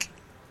also weak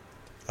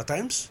at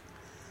times,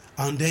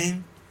 and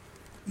then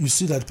you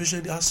see that the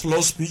patient has slow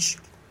speech,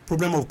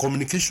 problem of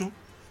communication,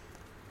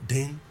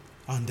 then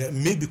and there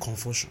may be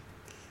confusion.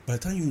 By the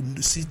time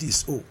you see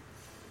this,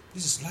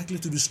 this is likely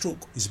to be stroke,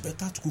 it's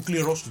better to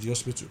quickly rush to the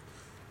hospital,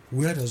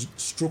 where there's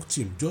stroke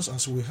team, just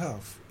as we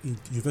have in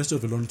University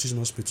of Ilorin Teaching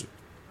Hospital,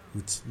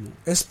 with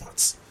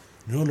experts,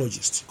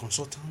 neurologists,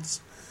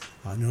 consultants,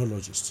 and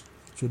neurologists.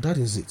 So that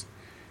is it.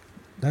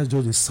 That's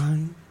just a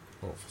sign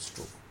of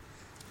stroke.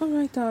 All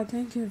right,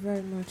 thank you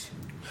very much.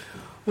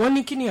 Wọ́n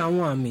ní kí ni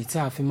àwọn àmì tí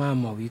a fi máa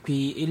mọ̀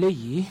wípé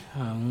eléyìí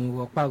àrùn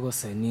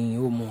rọpárọsẹ̀ ni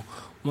ó mọ̀.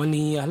 Wọ́n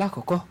ní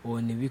alákọ̀ọ́kọ́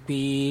òun ni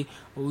wípé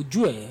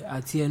ojú ẹ̀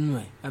àti ẹnu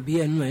ẹ̀ àbí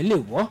ẹnu ẹ̀ lè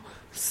wọ́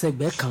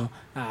sẹ́gbẹ̀ẹ́ kan,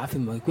 a fi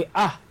mọ̀ wípé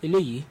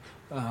eléyìí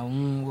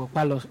àrùn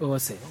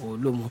rọpárọsẹ̀ ò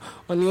ló mọ̀.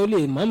 Wọ́n ní ó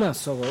lè má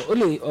sọ̀rọ̀,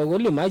 ọ̀rọ̀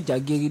lè má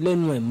jagere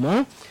lẹ́nu ẹ̀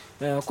mọ́,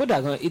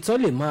 kódà gan itọ́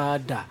lè máa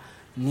dà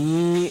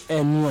ní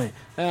ẹnu ẹ̀.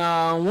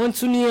 Wọ́n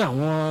tún ní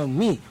àwọn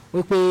míì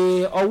wípé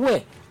ọwọ́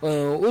ẹ̀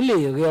ó lè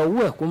rẹ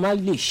ọwọ́ ẹ̀ kó má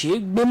lè ṣe é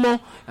gbé mọ́,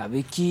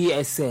 àbí kí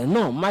ẹsẹ̀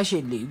náà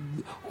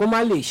kó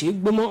má lè ṣe é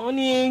gbé mọ́. Wọ́n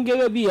ní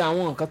gẹ́gẹ́ bí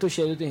àwọn nǹkan tó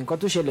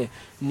ṣẹlẹ̀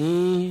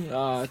ní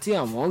tí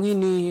àwọn rí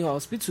ní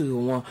hospital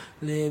wọn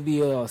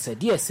bí ọ̀sẹ̀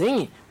díẹ̀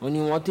sẹ́yìn. Wọ́n ní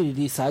wọ́n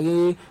tètè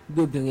sáré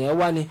gbé obìnrin ẹ̀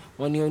wá ni.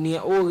 Wọ́n ní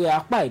ó rẹ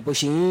apá ẹ̀ bó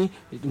ṣe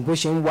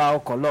ń wa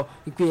ọkọ̀ lọ,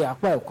 wípé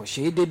apá ẹ̀ kò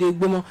ṣe é déédéé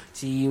gbé mọ́,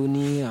 tí ó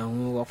ní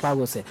àrùn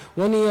rọpárọsẹ̀.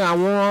 Wọ́n ní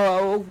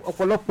àwọn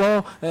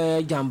ọ̀pọ̀lọpọ̀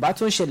jàǹbá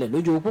tó ń ṣẹlẹ̀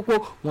lójú pópó.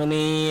 Wọ́n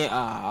ní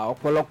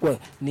ọ̀pọ̀lọpọ̀ ẹ̀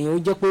ni ó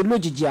jẹ́ pé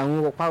lójijì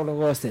àwọn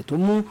rọpárọsẹ̀ tó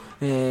mú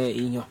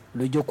èèyàn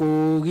lójó kó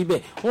rí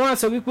bẹ́ẹ̀. Wọ́n á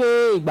sọ wípé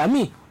ìgbà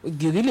míì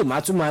gìrì lè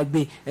má tún máa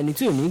gbé ẹni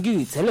tí ò ní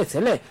gìrì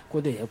tẹ́lẹ̀tẹ́lẹ̀,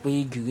 kó dẹ̀ yẹ pé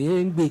gìrì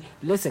ń gbé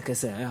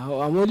lẹ́sẹ̀kẹsẹ̀.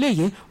 Àwọn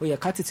eléyìí ó yẹ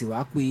ká tètè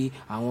wá pé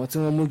àwọn tí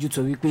wọ́n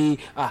mójútó wípé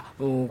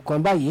nǹkan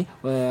báyìí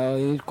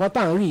nǹkan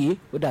tá à ń rí yìí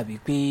ó dàbí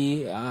pé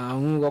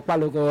àrùn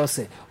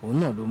rọpárọsẹ̀ òun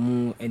náà ló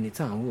mú ẹni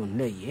tá à ń wò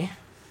nílẹ̀ yìí.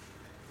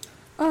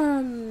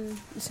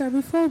 So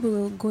before we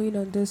were going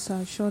on this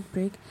short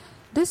break,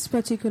 this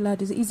particular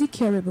disease, is it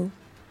curable?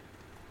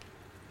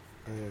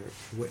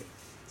 Well,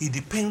 it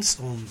depends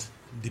on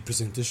the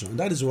presentation. And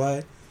that is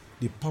why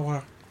the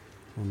power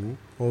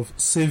of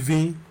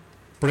saving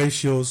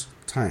precious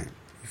time.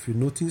 If you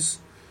notice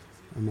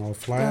on our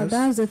flyers,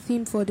 that's the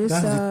theme for this.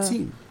 That's the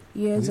theme.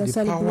 Yes, a the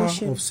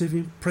celebration. Power of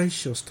saving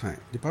precious time.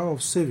 The power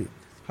of saving.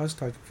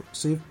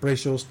 #save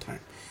precious time.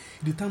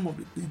 It depends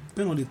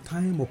on the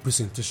time of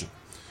presentation.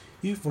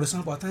 If, for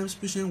example, at times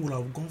patients will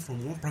have gone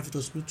from one private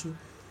hospital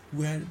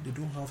where they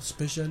don't have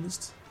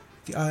specialists.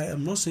 I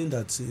am not saying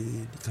that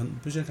the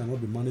patient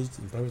cannot be managed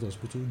in private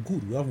hospital.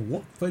 Good, we have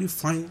one very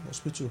fine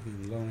hospital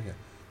in Ilorin here,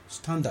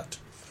 standard.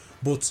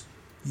 But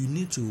you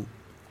need to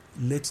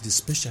let the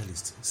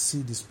specialist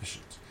see this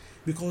patient,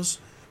 because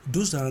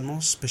those that are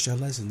not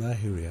specialized in that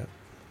area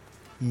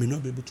may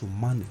not be able to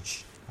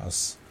manage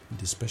as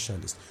the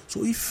specialist.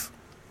 So if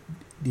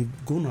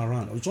they've gone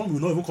around, some will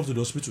not even come to the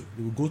hospital.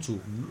 They will go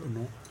to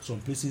some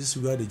places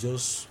where they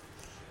just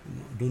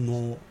don't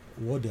know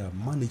what they are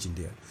managing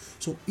there.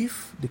 So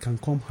if they can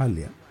come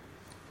earlier,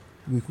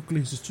 we quickly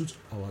institute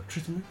our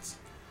treatment,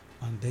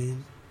 and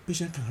then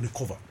patient can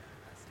recover,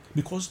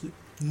 because the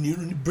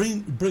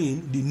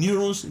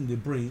neurons in the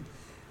brain,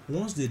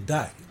 once they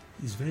die,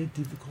 it's very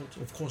difficult,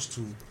 of course,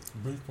 to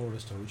bring for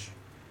restoration.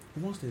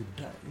 Once they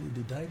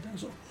die,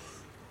 that's all.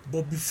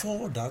 But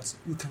before that,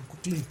 we can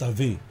quickly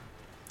intervene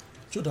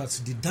so that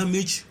the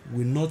damage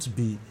will not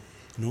be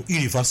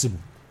irreversible,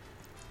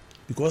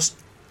 because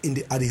at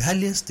the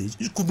earliest stage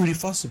it could be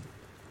reversible.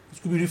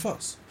 It could be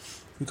reversed.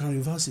 We can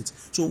reverse it.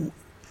 So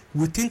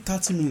within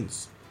 30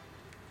 minutes,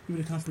 if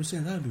they can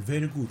present, that will be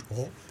very good.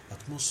 Or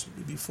at most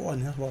maybe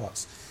 4.5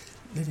 hours,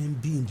 let them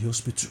be in the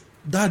hospital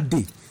that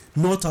day,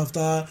 not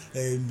after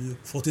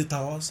 48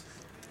 hours.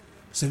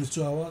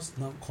 72 hours,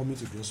 now coming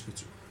to the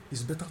hospital.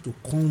 It's better to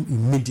come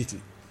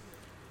immediately.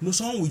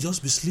 Someone will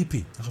just be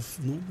sleeping.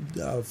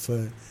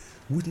 I've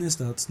witnessed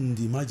that in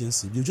the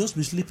emergency. They'll just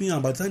be sleeping,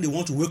 and by the time they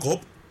want to wake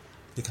up,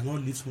 they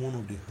cannot lift one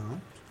of the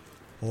hand,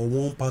 or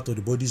one part of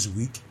the body is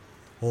weak,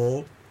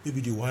 or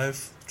maybe the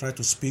wife tried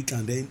to speak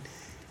and then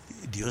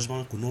the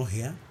husband could not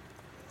hear.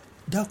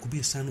 That could be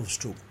a sign of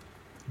stroke.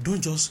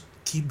 Don't just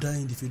keep that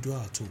individual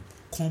at home.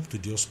 Come to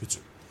the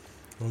hospital.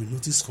 Or you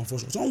notice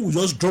confusion. Someone will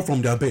just drop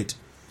from their bed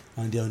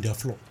and they're on their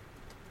floor.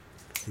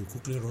 You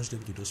quickly rush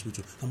them to the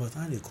hospital. And by the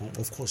time they come,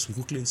 of course, we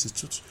quickly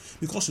institute.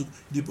 Because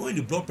when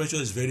the blood pressure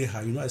is very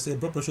high, I said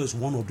blood pressure is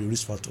one of the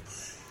risk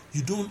factors.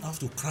 You don't have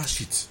to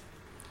crash it.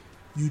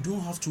 You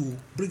don't have to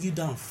bring it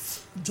down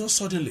just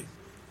suddenly.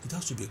 It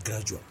has to be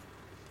gradual.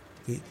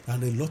 Okay?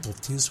 And a lot of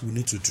things we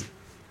need to do.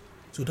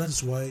 So that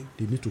is why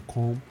they need to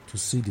come to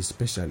see the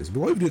specialist.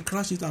 But if they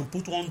crash it and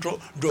put one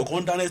drug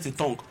underneath the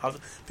tongue,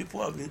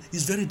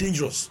 it's very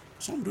dangerous.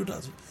 Some do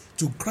that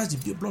to crash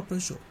the blood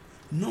pressure.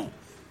 No,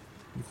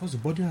 because the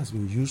body has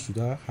been used to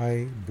that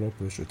high blood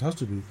pressure. It has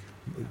to be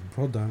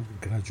brought down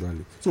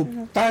gradually. So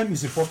time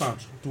is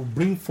important to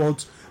bring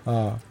forth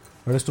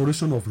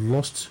restoration of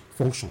lost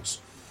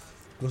functions.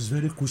 Because it's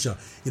very crucial.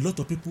 A lot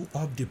of people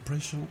have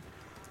depression,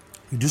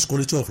 reduced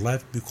quality of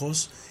life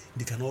because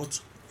they cannot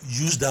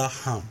use that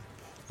arm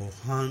or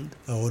hand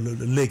or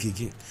leg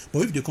again.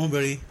 But if they come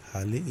very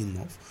early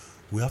enough,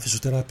 we have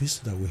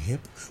physiotherapists that will help.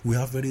 We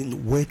have very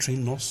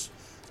well-trained nurse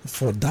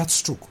for that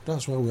stroke.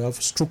 That's why we have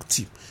stroke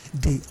team.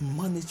 They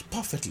manage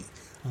perfectly.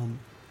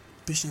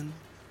 Patient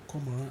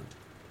come around.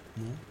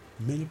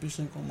 Many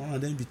patients come around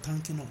and then be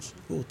thanking us.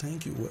 Oh,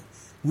 thank you. Well,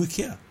 we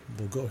care,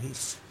 but God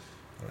hates.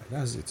 All right,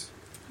 that's it.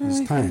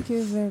 It's time. Thank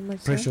you very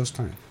much. Precious Sir.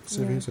 time.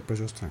 Saving is a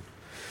precious time.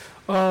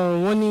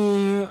 wọ́n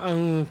ní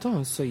àwọn tó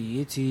ń sọ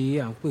yìí tí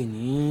à ń pè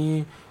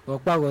ní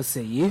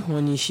rọpárọsẹ̀ yìí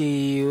wọ́n ní ṣe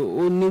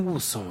ó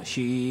níwòsàn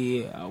ṣe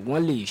àwọn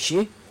lè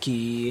ṣe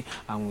kí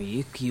àwọn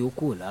yìí kí ó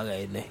kúrò lára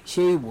ẹni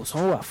ṣé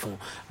ìwòsàn wà fún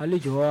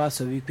àlejò wa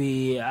sọ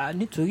wípé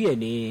nítorí ẹ̀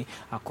ní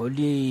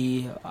àkọlé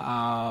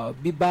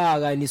bíbá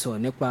ara ẹni sọ̀rọ̀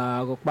nípa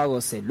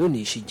rọpárọsẹ̀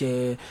lónìí ṣe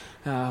jẹ́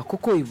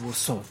àkókò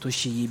ìwòsàn tó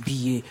ṣe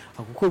iyebíye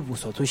àkókò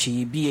ìwòsàn tó ṣe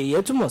iyebíye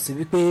yẹn túmọ̀ sí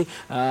wípé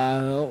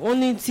wọ́n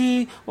ní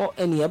tí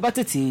ènìyàn bá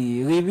tètè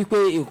rí wípé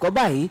nǹkan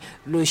báyìí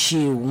ló ṣe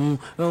òun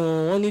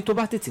wọ́n ní tó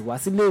bá tètè wá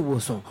sílé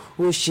ìwòsàn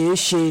ó ṣeé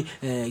ṣe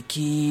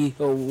kí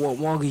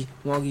wọ́n rí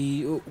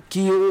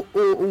kí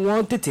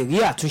wọ́n tètè rí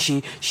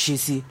àtúnṣe ṣe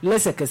sí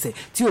lẹ́sẹ̀kẹsẹ̀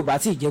tí ò bá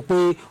tí ì jẹ́ pé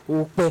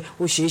ó pẹ́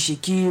ó ṣeé ṣe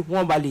kí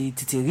wọ́n bá lè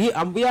tètè rí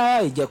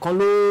àbúyá ẹ̀jẹ̀ kan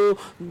ló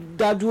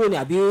dá dúró ní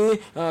àbí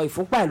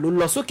ìfúnpá ló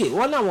lọ sókè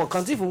wọ́n ní àwọn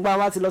kan tí ìfúnpá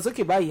wa ti lọ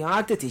sókè báyìí wọ́n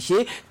á tètè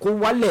ṣe kó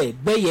wálẹ̀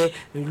bẹ́yẹ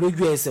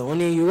lójú ẹsẹ̀ wọ́n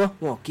ní irọ́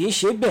wọn kì í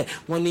ṣe bẹ́ẹ̀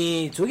wọ́n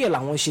ní torí ẹ̀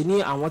làwọn ṣe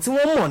ní àwọn tí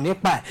wọ́n mọ̀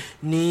nípa ẹ̀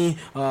ní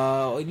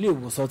ilé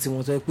ìwòsàn tí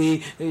wọ́n sọ pé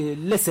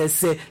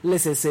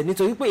lẹ́sẹsẹ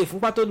nítorí pé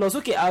ìfúnpá tó lọ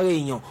sókè ara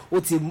èèyàn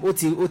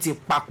ó ti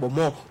papọ̀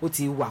mọ́ ó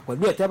ti wà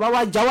pẹ̀lú ẹ̀ tẹ́ bá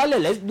wá já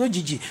wálẹ̀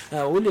lójijì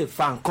ó lè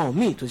fa nǹkan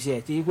míì tó ṣe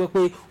ẹ̀ tí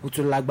pé ó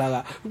tún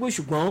lágbára wípé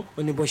ṣùgbọ́n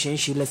oníbọ̀ ṣe ń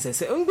ṣe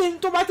lẹ́sẹsẹ wípé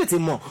tó bá tètè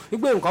mọ̀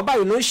wípé nǹkan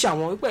báyìí ló ń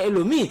ṣàwọn wípé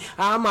ẹlòmíì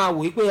á máa wò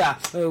wípé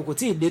kò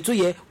tí ì dé tó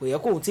yẹ kò yẹ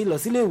kóun tí ì lọ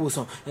sílé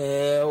ìwòsàn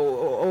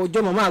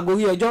ọjọ́ mọ̀ máa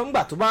gorí ọjọ́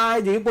ńgbà tó bá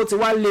di pé ó ti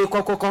wá lé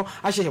kọ́kọ́kọ́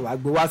á ṣẹ̀ṣẹ̀ wá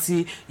gbé wá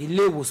sí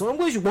ilé ìwòsàn wọ́n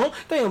gbé ṣùgbọ́n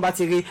téèyàn bá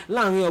ti rí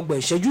láàrin ọgbọ̀n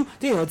ìṣẹ́jú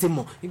téèyàn ti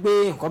mọ̀ wípé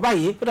nǹkan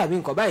báyìí ó dàbí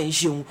nǹkan báyìí ń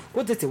ṣe òun kó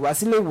tètè wá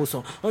sílé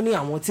ìwòsàn wọ́n ní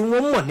àwọn tí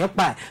wọ́n mọ̀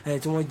nípa ẹ̀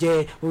tí wọ́n jẹ́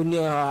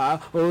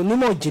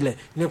onímọ̀ ìjìnlẹ̀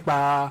nípa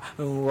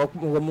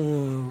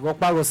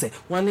rọpárọsẹ̀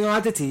wọ́n ní wọ́n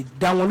á tètè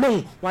dá wọn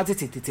lóhùn wọ́n á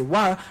tètè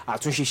wá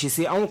àtúnṣe ṣe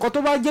sí àwọn nǹkan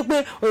tó bá jẹ́ pé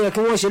ó yẹ kí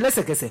wọ́n ṣe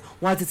lẹ́sẹ̀kẹsẹ̀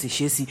wọ́n á tètè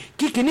ṣe sí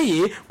kí kinní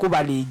yìí kó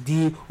ba lè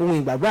di ohun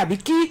ìgbàgbọ́ àbí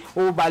kí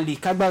ó ba lè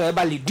kágbára ẹ̀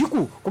ba lè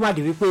dínkù kó má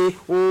di wípé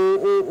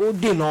ó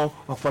dènà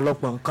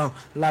ọ̀pọ̀lọpọ̀ nǹkan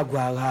lágọ̀ọ́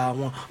ara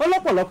wọn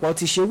ọlọ́pọ̀lọpọ̀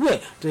ti ṣerú ẹ̀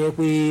tó yẹ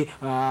pé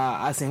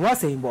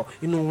àsẹ̀yìnwá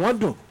inú wọn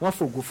dùn wọ́n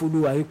fògo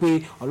fúlùwà wípé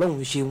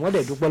ọlọ́run ṣe wọ́n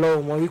dẹ̀ dúpẹ́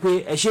lọ́wọ́ wọn wípé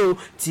ẹ ṣé o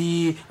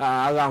ti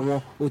ara wọn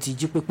ó ti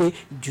jí pépé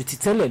ju ti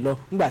tẹ́lẹ̀ lọ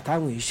nígbà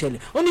táwọn èyí ṣẹlẹ̀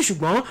ó ní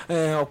ṣùgbọ́n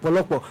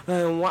ọ̀pọ̀lọpọ̀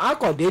wọn á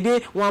kọ̀ déédéé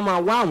wọn á máa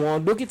wá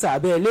àwọn dókítà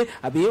abẹ́lé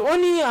àbí ó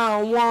ní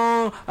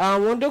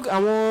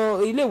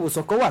àwọn ilé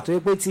ìwòsàn kan wà tó yẹ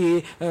pé ti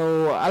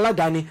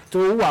aládàáni tó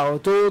wà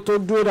tó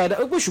dúró dáadáa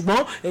wípé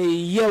ṣùgbọ́n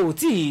ìyẹ́ ò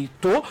tí ì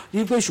tó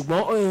wípé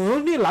ṣùgbọ́n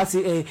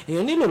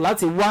èèyàn nílò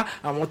láti wá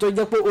àwọn tó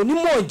jẹ́ pé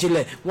onímọ̀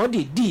ìjìnlẹ̀ wọ́n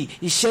dìídì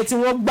iṣẹ́ tí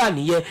wọ́n gbà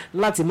nìyẹn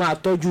láti máa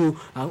tọ́jú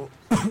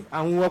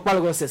àwọn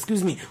ọpálọgọsẹ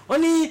excuse me wọ́n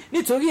ní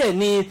nítorí ẹ̀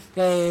ní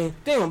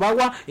téèyàn bá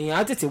wá èèyàn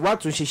á tètè wá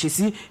tún ṣe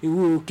sí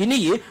irú kíní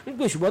yìí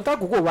nígbà ṣùgbọ́n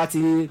tákòókò wa ti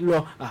lọ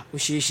ó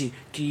ṣeé ṣe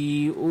kí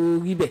ó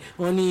rí bẹ́ẹ̀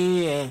wọ́n ní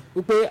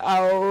wípé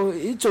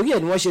nítorí ẹ̀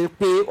ni wọ́n ṣe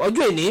pé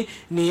ọjọ́ ìní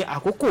ni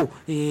àkókò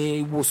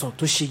ìwòsàn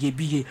tó ṣe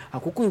iyebíye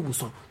àkókò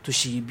ìwòsàn tó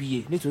ṣe iyebíye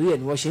nítorí ẹ̀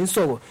ni wọ́n ṣe ń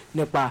sọ̀rọ̀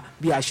nípa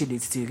bí a ṣe lè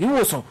tètè rí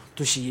ìwòsàn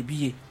tó ṣe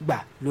iyebíye gbà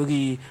lórí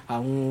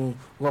àwọn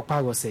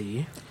rọpárọsẹ̀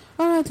yìí.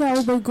 All right, I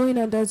will be going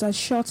and there's a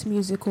short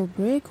musical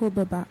break. We'll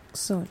be back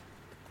soon.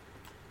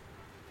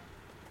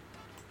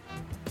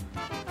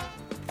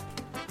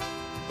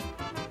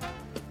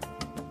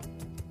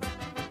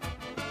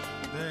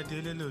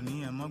 délé lónìí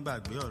ẹ mọ́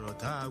gbàgbé ọ̀rọ̀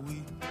tá a wí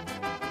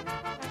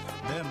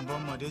bẹ́ẹ̀ ń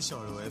bọ́mọdé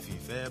sọ̀rọ̀ ẹ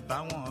fìfẹ́ bá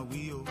wọn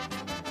wí o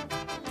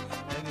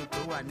ẹni tó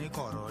wà ní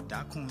kọ̀rọ̀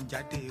dákun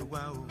jáde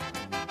wá o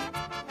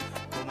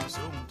kò mọ̀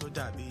sóhun tó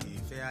dàbí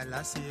ìfẹ́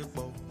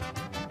aláṣepọ̀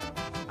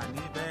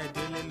àní bẹ́ẹ̀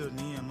délé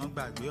lónìí ẹ mọ́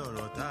gbàgbé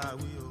ọ̀rọ̀ tá a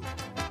wí o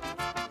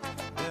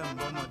bẹ́ẹ̀ ń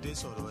bọ́mọdé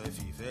sọ̀rọ̀ ẹ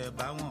fìfẹ́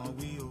bá wọn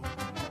wí o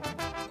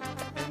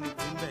ẹni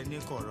tí ń bẹ ní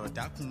kọ̀rọ̀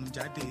dákun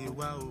jáde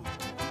wá o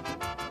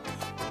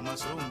kò mọ̀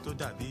sóhun tó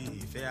dàbí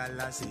ìfẹ́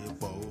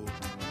aláṣepọ̀ o.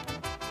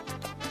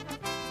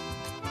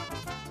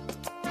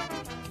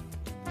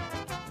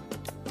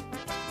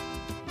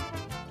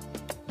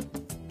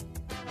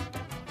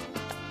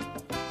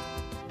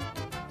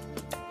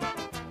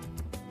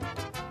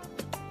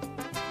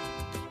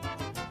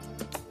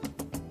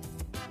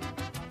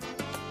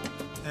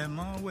 ẹ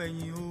má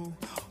wẹ̀yìn o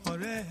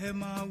ọ̀rẹ́ ẹ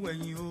má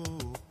wẹ̀yìn o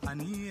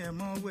àní ẹ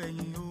má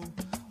wẹ̀yìn o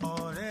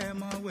ọ̀rẹ́ ẹ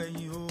má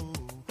wẹ̀yìn o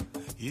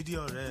ìdí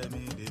ọ̀rẹ́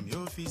mi lèmi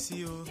ò fi sí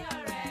o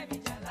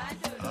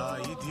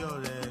ìdí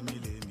ọ̀rẹ́ mi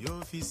lèmi ò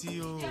fi sí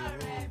o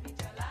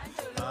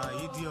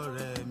ìdí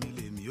ọ̀rẹ́ mi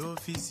lèmi ò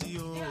fi sí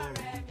o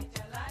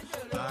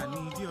àní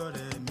ìdí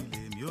ọ̀rẹ́ mi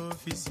lèmi ò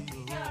fi sí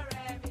o.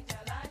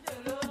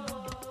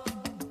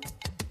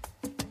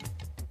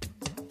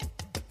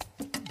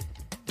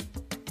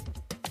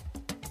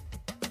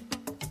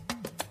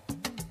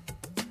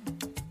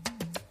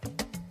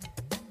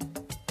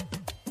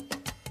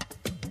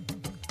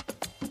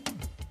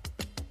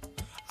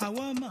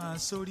 àwa máa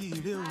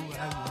sóríire o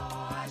ayọ̀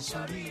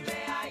àṣoríire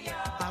ayọ̀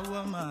àwa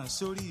máa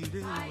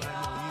sóríire o ayọ̀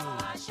yìí o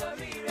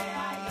àṣoríire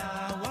ayọ̀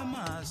àwa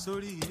máa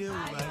sóríire o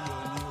ayọ̀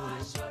ni o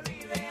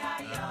àṣoríire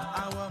ayọ̀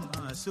àwa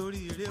máa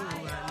sóríire o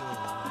ayọ̀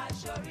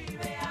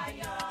àṣoríire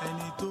ayọ̀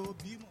ẹni tó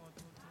bímọ.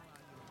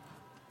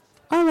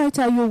 All right,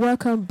 you're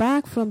welcome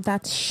back from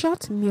that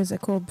short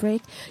musical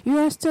break. You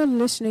are still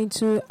listening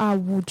to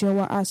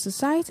Awujowa, our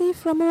society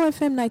from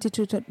OFM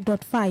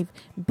 92.5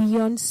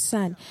 Beyond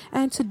Sun.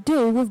 And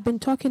today we've been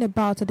talking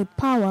about the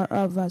power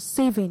of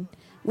saving,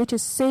 which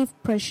is Save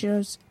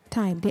Precious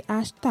Time, the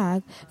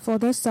hashtag for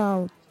this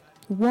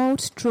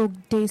World Stroke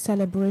Day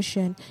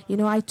celebration. You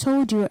know, I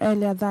told you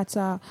earlier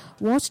that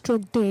World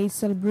Stroke Day is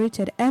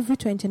celebrated every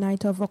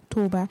 29th of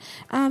October,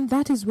 and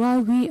that is why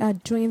we are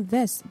doing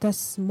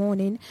this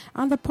morning.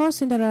 And the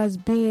person that has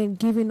been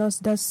giving us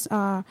this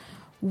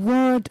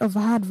word of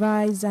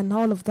advice and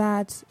all of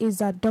that is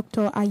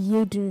Dr.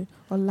 Ayedu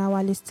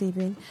Olawale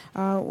Stephen,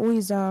 who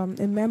is a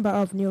member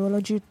of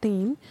neurology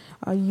team,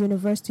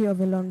 University of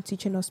Ilorin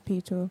Teaching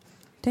Hospital.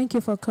 Thank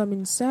you for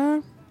coming,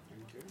 sir.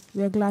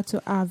 We are glad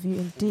to have you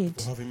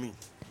indeed. For having me.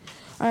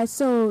 All right,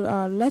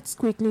 so let's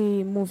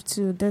quickly move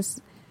to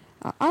this.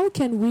 How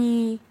can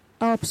we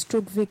help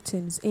stroke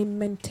victims in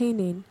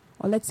maintaining,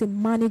 or let's say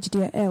manage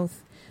their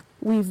health?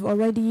 We've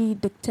already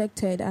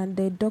detected and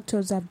the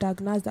doctors have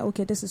diagnosed that,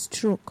 okay, this is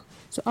stroke.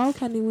 So how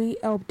can we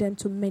help them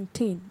to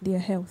maintain their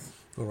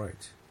health? All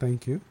right,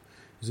 thank you.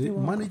 The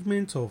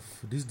management of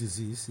this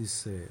disease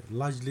is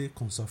largely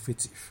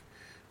conservative.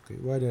 Okay,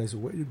 where there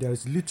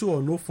is little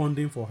or no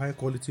funding for high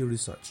quality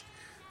research.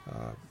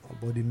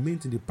 But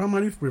the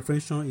primary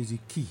prevention is the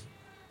key.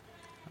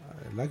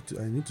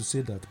 I need to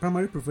say that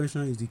primary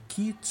prevention is the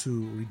key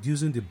to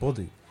reducing the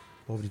burden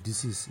of the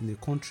disease in a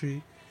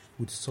country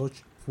with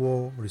such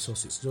poor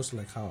resources, just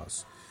like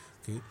ours.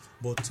 Okay,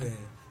 but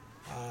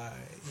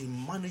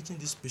in managing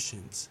these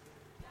patients,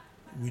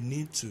 we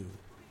need to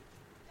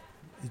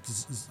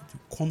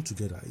come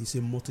together. It's a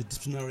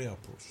multidisciplinary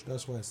approach.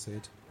 That's why I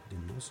said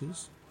the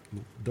nurses,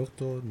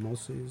 doctors,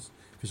 nurses,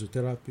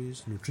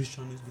 physiotherapists,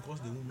 nutritionists, because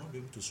they will not be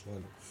able to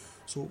swallow.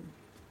 So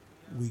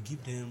we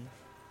give them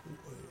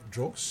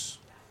drugs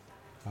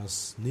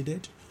as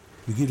needed.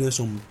 We give them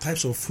some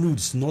types of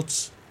fluids,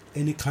 not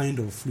any kind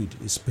of fluid,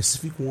 a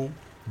specific one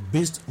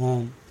based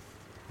on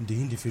the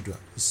individual.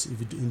 It's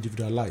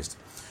individualized.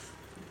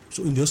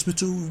 So in the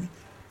hospital,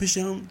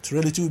 patient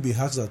relative will be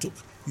asked that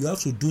you have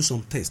to do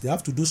some tests. They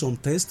have to do some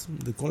tests.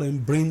 They call them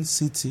brain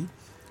CT,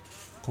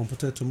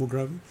 computed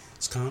tomography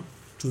scan,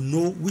 to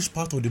know which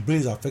part of the brain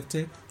is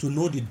affected, to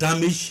know the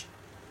damage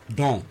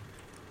done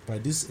by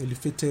this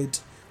elevated,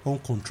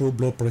 uncontrolled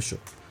blood pressure,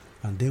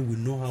 and then we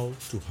know how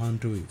to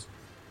handle it.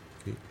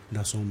 Okay,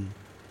 there's some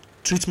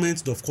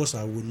treatments. Of course,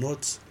 I will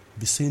not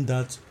be saying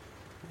that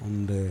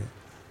on the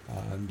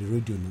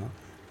radio now,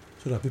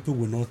 so that people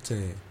will not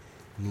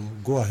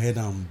go ahead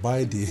and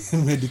buy the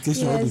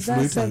medication or the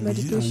fluid and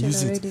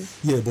use already. It.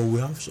 Yeah, but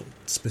we have some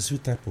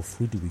specific type of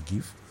fluid we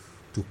give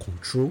to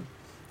control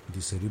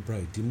the cerebral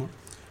edema.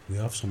 We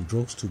have some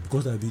drugs too,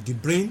 because the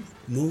brain,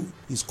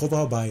 is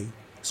covered by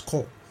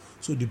skull,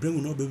 so the brain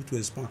will not be able to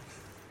expand.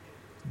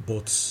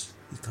 But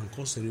it can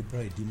cause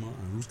cerebral edema,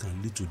 and which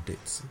can lead to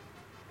death,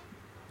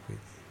 okay,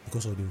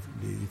 because of the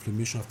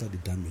inflammation after the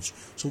damage.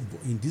 So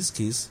in this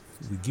case,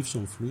 we give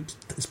some fluid,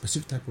 a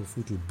specific type of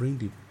fluid to bring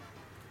the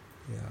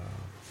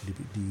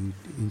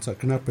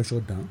intracranial pressure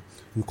down.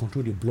 We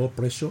control the blood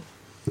pressure.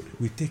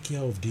 We take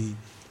care of the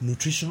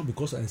nutrition,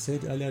 because I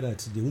said earlier that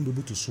they won't be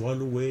able to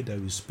swallow well. There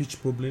is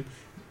speech problem.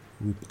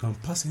 we can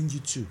pass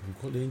NG tube, we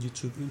call the NG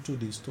tube, into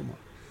the stomach,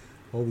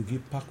 or we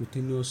give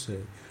percutaneous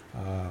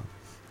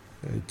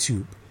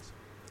tube,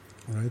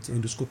 right,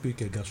 endoscopic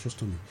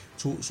gastrostomy,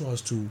 so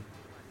as to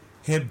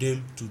help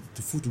them to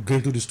the food to get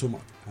into the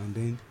stomach, and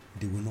then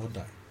they will not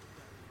die.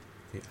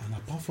 Okay. And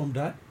apart from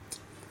that,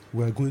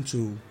 we are going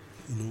to,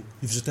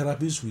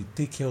 physiotherapists will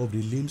take care of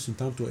the limbs in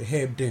terms to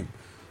help them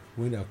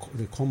when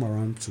they come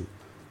around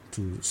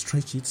to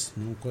stretch it, so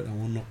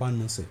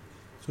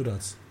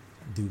that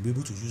they will be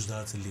able to use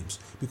that limbs.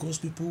 Because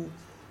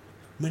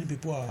many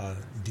people are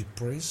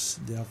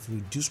depressed, they have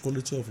reduced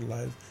quality of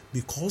life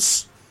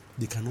because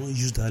they cannot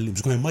use their limbs.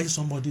 You can imagine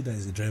somebody that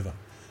is a driver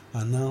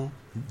and now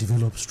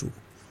develops stroke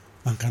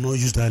and cannot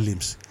use their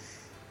limbs.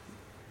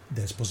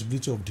 There's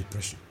possibility of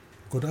depression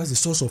because that's the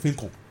source of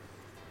income.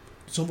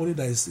 Somebody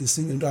that is a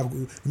singer,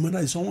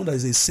 remember, someone that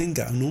is a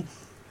singer,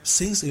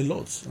 sings a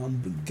lot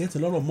and gets a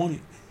lot of money,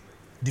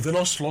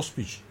 develops slow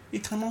speech. He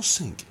cannot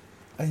sing.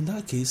 And in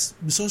that case,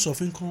 the source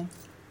of income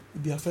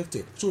will be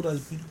affected. So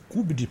that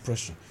could be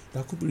depression.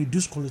 That could be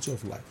reduced quality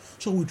of life.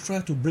 So we try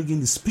to bring in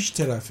the speech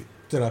therapy.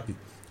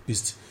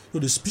 So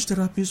the speech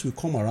therapists will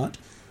come around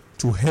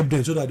to help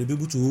them so that they'll be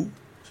able to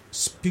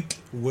speak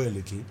well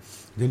again.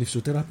 Then the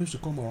physiotherapists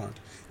will come around.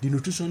 The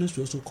nutritionists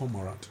will also come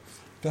around.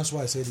 That's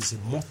why I said it's a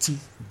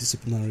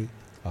multidisciplinary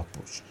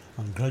approach.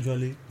 And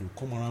gradually we'll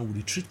come around with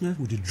the treatment,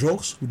 with the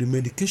drugs, with the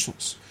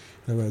medications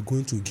that we're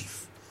going to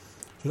give.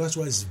 So that's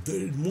why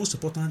the most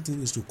important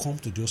thing is to come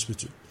to the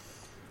hospital.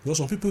 Because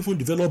some people even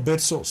develop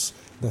bed sores,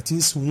 that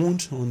is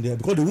wound on there,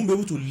 because they won't be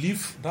able to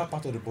leave that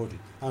part of the body.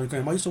 And you can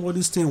imagine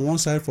somebody staying one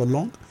side for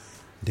long,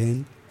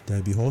 then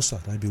there'll be ulcer,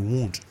 there'll be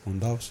wound on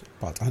that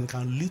part, and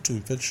can lead to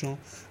infection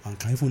and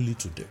can even lead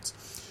to death.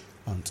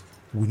 And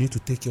we need to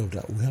take care of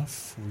that. We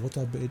have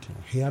water bed,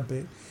 hair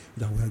bed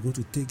that we are going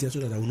to take care so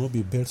that there will not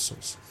be bed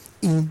sores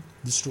in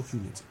the stroke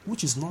unit,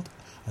 which is not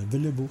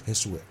available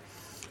elsewhere.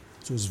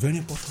 So it's very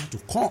important to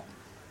come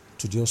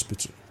to the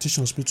hospital,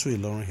 Teaching Hospital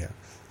in Ilorin here,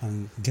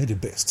 and get the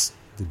best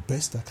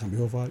that can be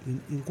offered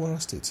in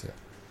Kwara State here.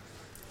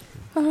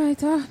 All right,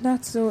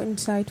 that's so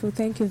insightful.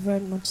 Thank you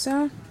very much,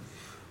 sir.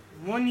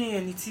 wọ́n ní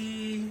ẹni tí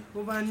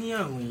ó bá ní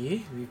àrùn yìí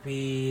wípé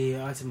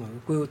a ti mọ̀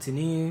wípé ó ti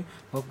ní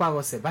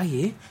ọ̀pá-rọsẹ̀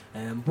báyìí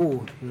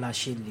bó la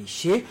ṣe lè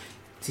ṣe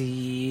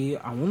tí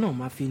àwọn náà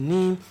máa fi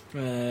ní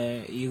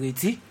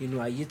ìrètí inú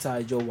ayé tá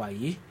a jọ wà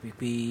yìí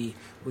wípé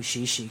ó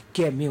ṣeé ṣe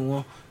kí ẹ̀mí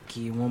wọn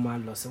kí wọ́n máa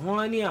lọ sí. wọ́n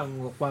wá ní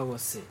àrùn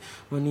ọ̀pá-rọsẹ̀.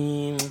 wọ́n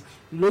ní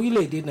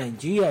lórílẹ̀‐èdè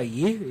Nàìjíríà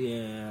yìí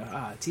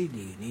àti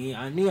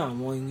a ní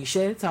àwọn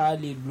irinṣẹ́ tá a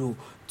lè lò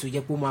tó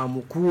jẹ́ pé ó máa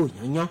mú kúrò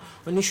yányán.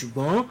 wọ́n ní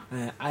ṣùgbọ́n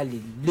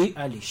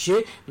a lè ṣe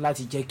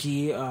láti jẹ́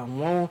kí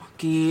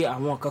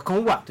àwọn kankan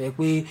wà tó yẹ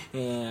pé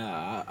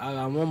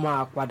ara wọn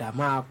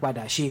máa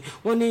padà ṣe.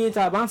 wọ́n ní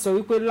tá a bá ń sọ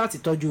wípé láti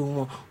tọ́jú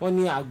wọn, wọ́n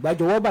ní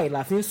àgbájọwọ́ báyìí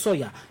la fi ń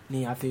sọ̀yà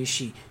ni a fi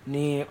ṣe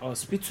ní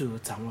hospital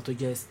tàwọn tó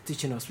jẹ́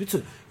teaching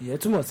hospital. ìyẹn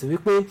túmọ̀ sí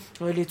wípé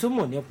wọ́n lè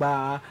túmọ̀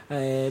nípa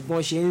bí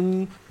wọ́n ṣe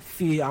ń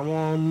fi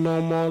àwọn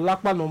ọmọ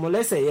lápá ọmọ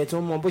lẹ́sẹ̀ yẹn tí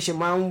wọ́n mọ bó ṣe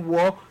máa ń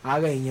wọ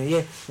ara èèyàn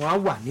yẹn, wọ́n á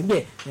wà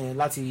níbẹ̀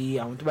láti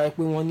àwọn tó bá yẹ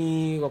pé wọ́n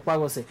ní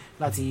rọpárọsẹ̀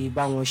láti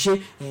bá wọn ṣe.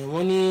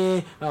 wọ́n ní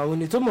àwọn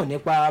ẹni tó mọ̀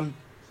nípa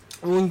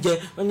oúnjẹ,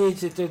 wọ́n ní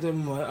tètè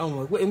mọ̀ àwọn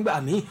ẹgbẹ́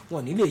ńgbà míì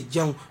wọ́n ní lè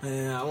jẹun,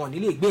 àwọn ní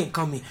lè gbé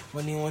nǹkan mi.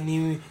 wọ́n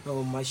ní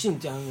machine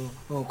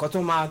nǹkan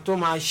tó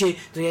máa ṣe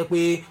tó yẹ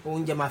pé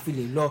oúnjẹ máa fi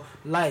lè lọ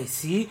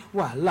láìsí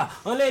wàhálà.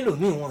 wọ́n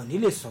lẹ́lòmíì wọ́n ní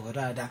lè sọ̀rọ̀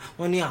dáadáa.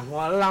 wọ́n ní àwọn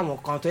aláwọn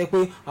kan tó yẹ pé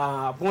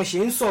wọ́n ṣe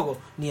ń sọ̀rọ̀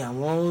ni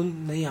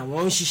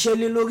àwọn ń ṣiṣẹ́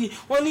lé lórí.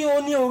 wọ́n ní ó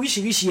ní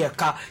oríṣiríṣi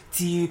ẹ̀ka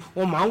tí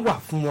wọ́n máa ń wà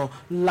fún wọn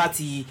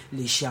láti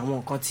lè ṣe àwọn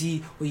nǹkan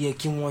tí ó yẹ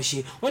kí wọ́n ṣe.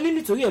 wọ́n ní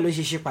nítorí ẹ̀ ló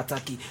ṣe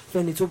pàtàkì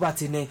fẹ́ni tó bá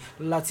ti ní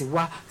láti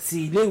wá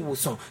sí ilé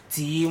ìwòsàn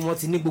tí wọ́n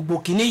ti ní gbogbo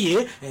kinní yìí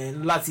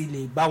láti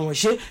lè bá wọn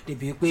ṣe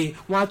débi pé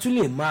wọ́n á tún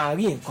lè máa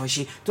rí nǹkan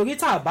ṣe. torí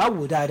tá a bá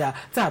wò dáadáa,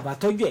 tá a bá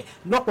tọ́jú ẹ̀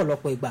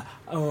lọ́pọ̀lọpọ̀ ìgbà,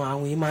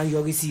 àwọn yìí máa ń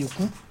yọrí sí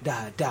ikú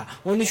dáadáa.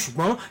 wọ́n ní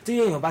ṣùgbọ́n tí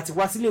èèyàn bá ti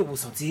wá sílé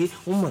ìwòsàn tí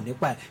wọ́n mọ̀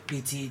nípa ẹ̀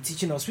bíi ti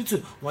teaching hospital,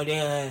 wọ́n ní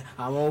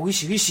àwọn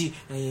oríṣiríṣi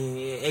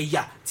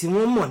ẹ̀yà tí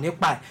wọ́n mọ̀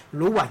nípa ẹ̀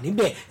ló wà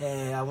níbẹ̀.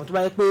 àwọn tó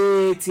bá yẹ pé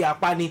ti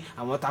apá ni,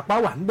 àwọn tapá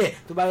wà níbẹ̀.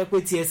 tó bá yẹ pé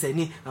ti ẹsẹ̀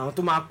ni, àwọn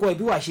tó máa kọ́ ẹ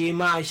bí wàá ṣe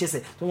máa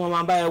ṣẹ̀ṣẹ̀ tó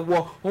máa bá ẹ wọ,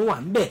 wọ́n wà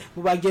níbẹ̀.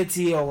 bó bá jẹ́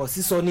ti ọ̀rọ̀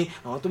sísọ ni,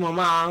 àwọn tó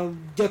máa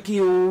jẹ́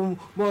kí o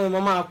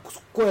máa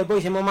kọ́ ẹ bó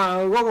ṣe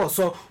máa rọ́rọ̀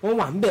sọ, wọ́n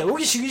wà níbẹ̀.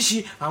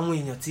 oríṣiríṣi àwọn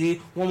èèyàn tí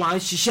wọ́n máa ń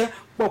ṣiṣẹ́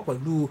pọ̀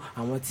pẹ̀lú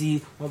àwọn tí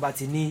wọ́n bá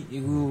ti ní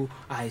irú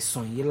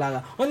àìsàn yìí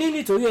lára. wọ́n ní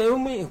nítorí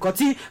nǹkan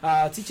tí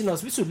teaching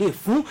hospital lè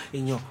fún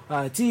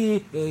èèyàn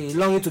tí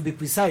Ìlọrin to be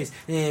precise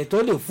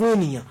tó lè fún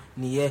ènìyàn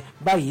nìyẹn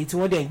báyìí tí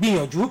wọ́n dẹ̀ ń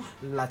gbìyànjú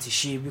láti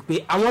ṣe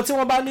wípé àwọn tí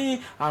wọ́n bá ní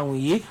àrùn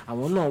yìí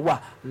àwọn náà wà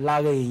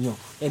lára èèyàn.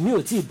 ẹ̀mí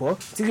ò tí ì bọ́,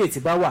 tírètí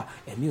bá wà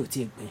ẹ̀mí ò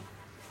tí ì gbìn.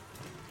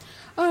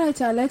 All right,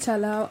 let's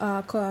allow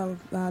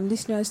our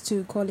listeners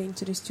to call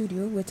into the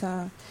studio with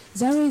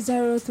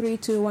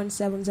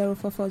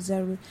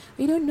 00321704440.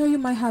 We don't know, you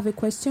might have a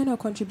question or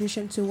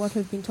contribution to what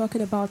we've been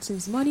talking about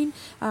since morning.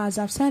 As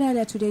I've said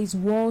earlier, today is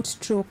World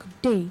Stroke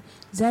Day.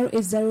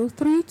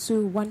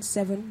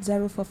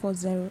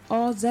 08032170440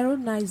 or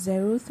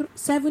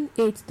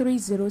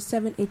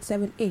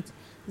 09078307878.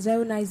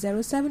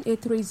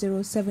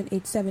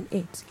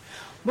 09078307878.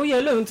 bóyá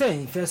ẹlòmíín tẹ̀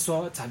ń fẹ́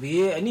sọ tàbí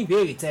ẹni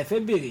ìbéèrè tẹ́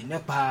fẹ́ béèrè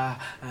nípa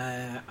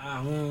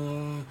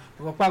àwọn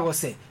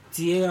rọpárọsẹ̀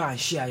tí à ń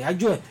ṣe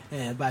àyájọ́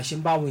ẹ̀ bá a ṣe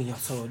ń bá àwọn èèyàn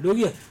sọ̀rọ̀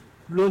lórí ẹ̀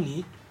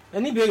lónìí,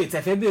 ẹni ìbéèrè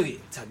tẹ́ fẹ́ béèrè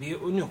tàbí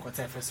ó ní nǹkan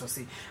tẹ́ fẹ́ sọ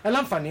sí ẹ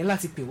láǹfààní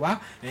láti pè wá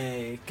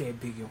kẹ́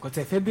béèrè nǹkan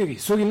tẹ́ fẹ́ béèrè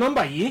sórí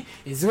nọ́mbà yìí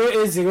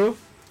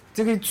 08032170440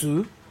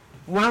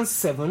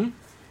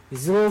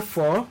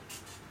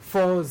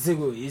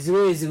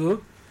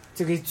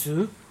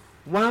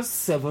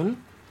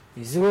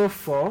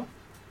 08032170440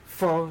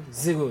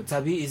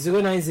 tàbí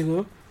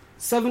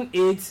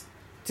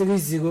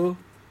 09078307878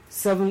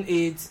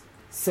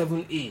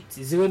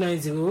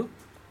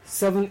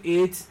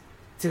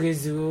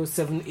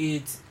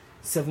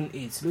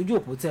 09078307878 lójú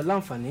òpó tẹ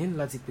láǹfààní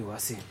láti pè wá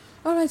sí.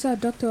 All right,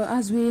 doctor,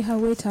 as we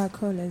await our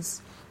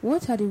callers,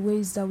 what are the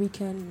ways that we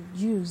can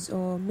use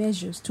or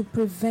measures to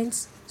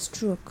prevent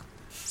stroke?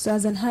 So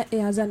as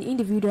an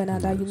individual now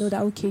that you know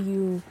that okay,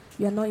 you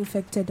are not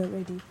infected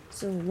already.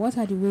 So what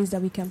are the ways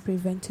that we can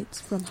prevent it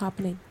from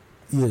happening?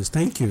 Yes,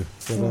 thank you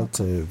for that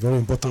very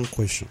important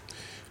question.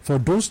 For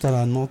those that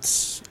are not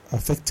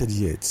affected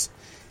yet,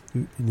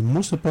 the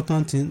most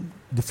important thing,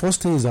 the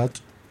first thing is that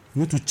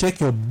you need to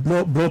check your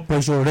blood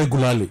pressure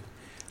regularly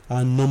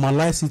and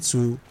normalize it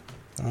to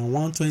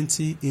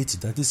 120/80.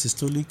 That is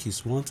systolic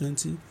is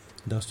 120,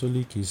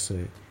 diastolic is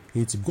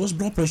 80. Because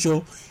blood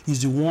pressure is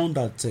the one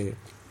that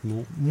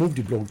move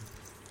the blood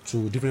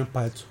to different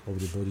parts of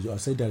the body. I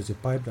said there is a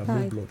pipe that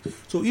moves blood.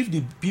 So if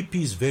the BP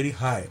is very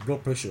high,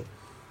 blood pressure,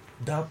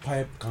 that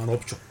pipe can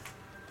rupture.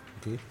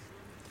 Okay,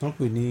 don't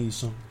we need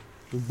some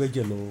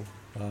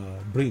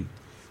brain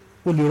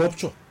only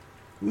rupture.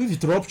 If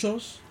it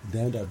ruptures,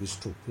 then there will be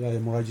stroke,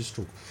 hemorrhagic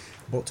stroke.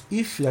 But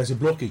if there is a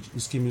blockage,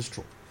 it's ischemic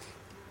stroke.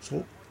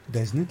 So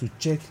there's need to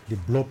check the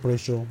blood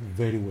pressure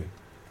very well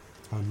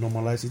and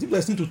normalize it. If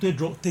there's need to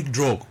take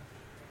drug,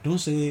 don't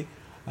say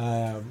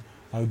I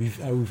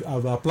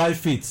will apply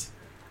faith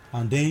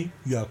and then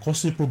you are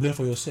causing problem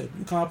for yourself.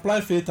 You can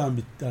apply faith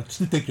and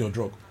still take your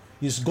drug.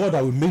 It's God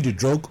that will make the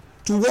drug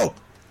to work.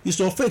 It's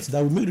your faith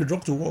that will make the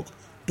drug to work.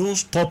 Don't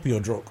stop your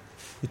drug.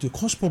 It will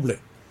cause problem.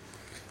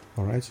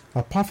 All right.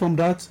 Apart from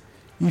that,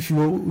 if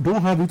you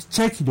don't have it,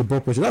 check the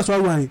blood pressure. That's why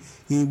when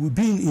we've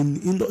been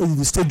in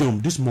the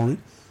stadium this morning,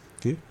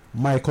 okay,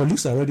 my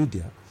colleagues are already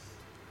there,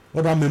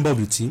 other member of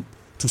the team,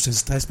 to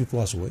sensitize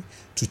people as well,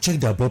 to check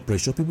their blood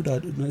pressure. People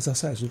that do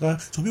exercise,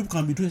 some people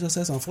can be doing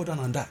exercise and fall down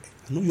and die.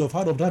 I know you have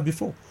heard of that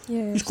before.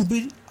 Yes. It could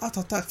be heart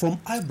attack from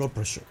high blood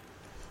pressure.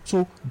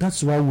 So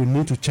that's why we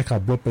need to check our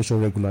blood pressure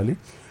regularly.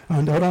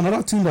 And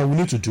another thing that we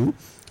need to do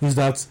is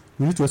that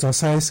we need to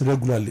exercise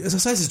regularly.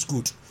 Exercise is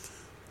good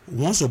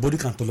once your body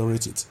can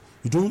tolerate it.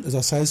 You don't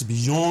exercise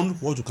beyond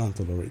what you can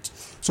tolerate.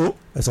 So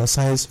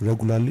exercise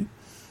regularly,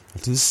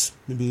 at least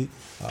maybe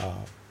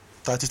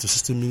 30 to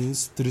 60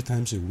 minutes, 3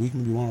 times a week,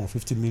 maybe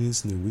 150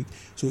 minutes in a week.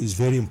 So it's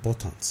very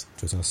important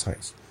to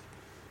exercise.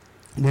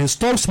 And then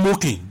stop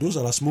smoking. Those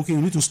that are smoking,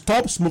 you need to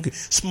stop smoking.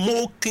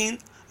 Smoking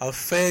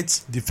affects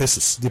the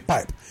vessels, the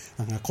pipe,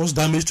 and can cause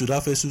damage to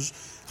that vessels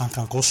and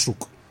can cause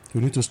stroke.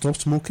 You need to stop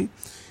smoking.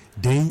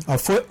 Then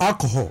avoid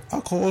alcohol.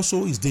 Alcohol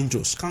also is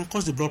dangerous, can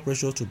cause the blood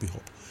pressure to be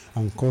up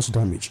and cause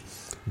damage.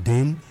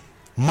 Then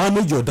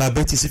manage your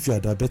diabetes if you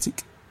are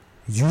diabetic.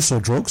 Use your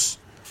drugs,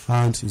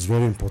 and it's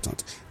very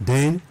important.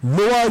 Then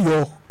lower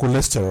your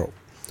cholesterol.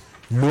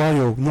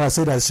 I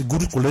said that it's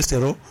good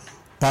cholesterol,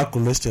 bad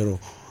cholesterol.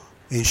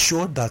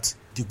 Ensure that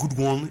the good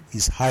one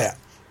is higher.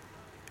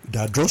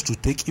 There are drugs to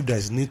take if there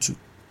is need to.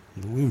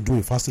 When we do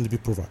a fasting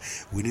lipid profile,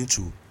 we need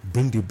to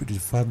bring the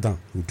fat down.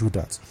 We do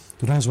that.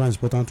 So that's why it's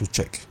important to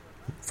check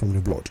from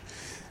the blood.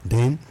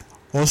 Then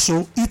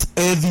also eat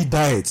healthy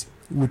diet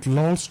with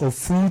lots of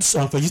fruits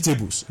and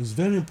vegetables. It's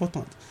very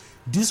important.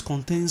 This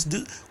contains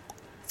the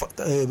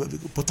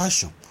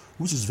potassium,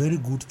 which is very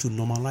good to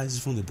normalize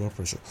from the blood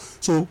pressure.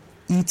 So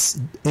eat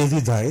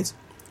healthy diet.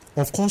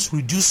 Of course,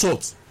 reduce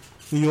salt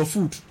in your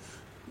food.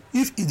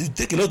 If you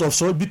take a lot of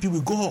salt, BP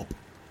will go up.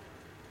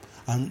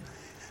 And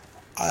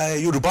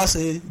Yoruba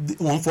say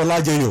one for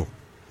large.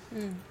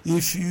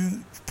 If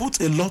you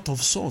put a lot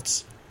of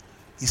salt,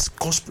 it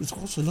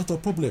causes a lot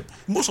of problem.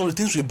 Most of the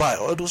things we buy,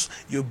 all those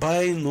you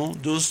buy,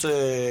 those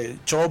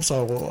chops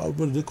or what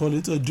do they call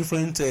it,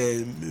 different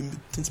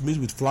things made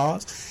with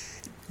flours,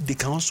 they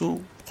can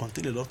also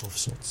contain a lot of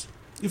salt,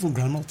 even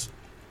granite.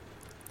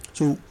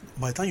 So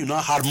by the time you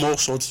now add more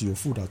salt to your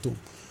food at home,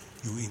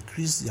 you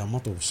increase the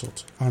amount of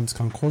salt and it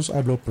can cause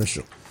high blood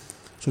pressure.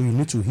 So you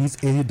need to eat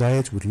any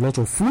diet with lots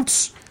of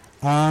fruits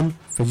and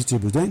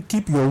vegetables. Then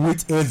keep your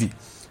weight heavy.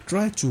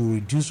 Try to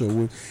reduce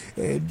your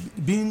weight.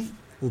 Being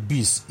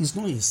obese is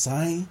not a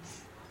sign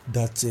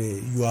that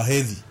you are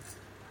heavy.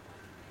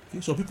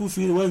 Okay? So people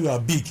feel when you are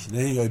big,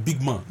 then you are a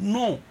big man.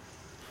 No.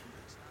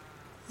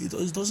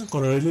 It doesn't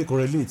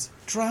correlate.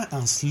 Try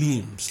and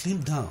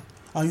slim down.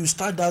 And you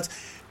start that,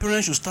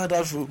 parents should start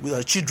that with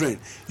their children.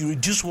 You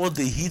reduce what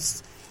they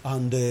eat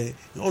and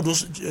all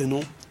those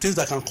things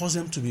that can cause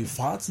them to be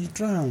fat. You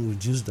try and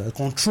reduce that,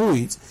 control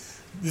it.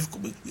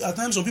 At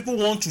times some people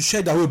want to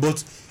share their way,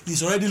 but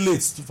it's already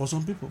late for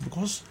some people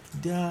because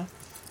they are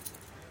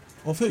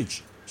of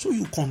age. So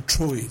you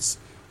control it,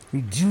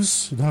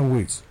 reduce that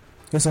weight,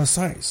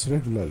 exercise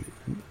regularly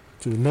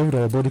to the level that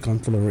your body can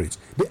tolerate.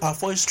 They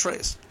avoid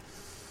stress.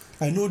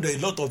 I know there are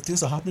a lot of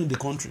things that are happening in the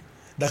country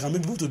that can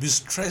make people to be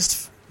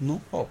stressed,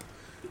 up.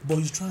 But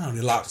you try and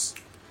relax.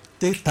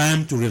 Take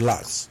time to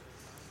relax.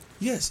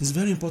 Yes, it's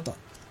very important.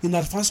 In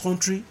advanced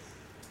country,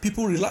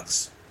 people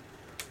relax.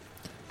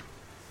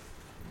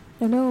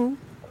 Hello.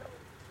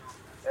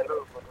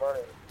 Hello, good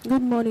morning.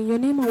 Good morning. Your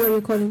name and where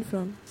you're calling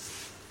from?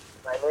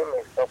 My name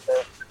is Dr.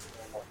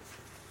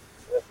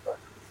 Yes, sir.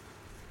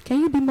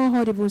 Can you be more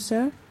audible,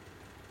 sir?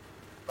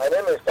 My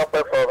name is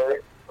Dr.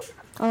 from.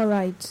 All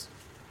right.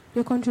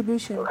 Your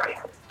contribution. Okay.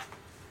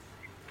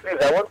 Please,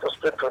 I want to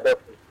speak to them.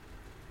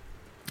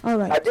 All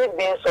right. I think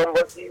being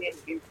somebody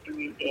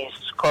BP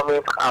is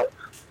coming out.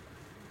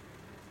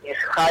 It's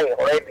high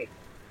already.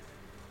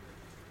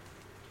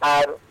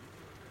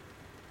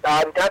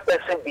 And that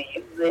person be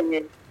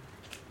using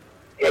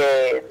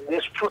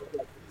this fruit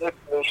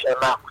nutrition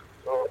now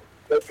to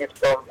get it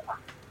from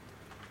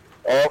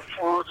or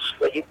fruits,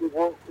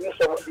 vegetable. If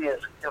somebody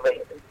is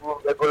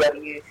vegetable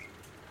regularly,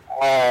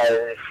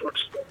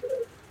 fruits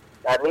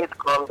that need to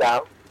calm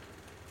down,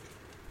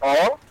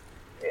 or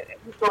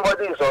if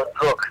somebody is on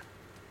drug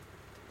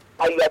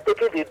and you are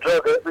taking the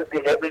drug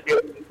every day,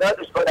 that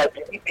is not that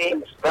the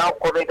BP is now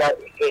coming down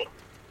again.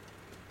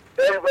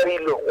 Very,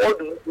 very low. What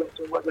do you think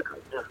somebody can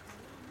do?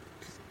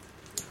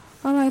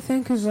 All right.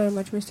 Thank you very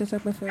much, Mr.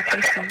 Takwe, for your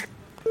question.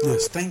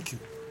 Yes, thank you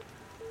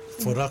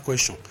for that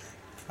question.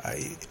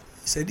 I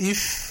said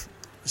if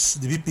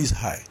the BP is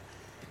high,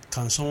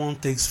 can someone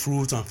take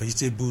fruits and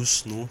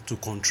vegetables to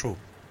control?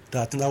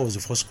 I think that was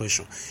the first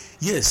question.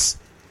 Yes,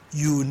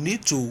 you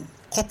need to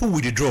couple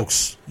with the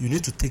drugs. You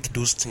need to take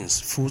those things,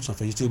 fruits and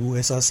vegetables,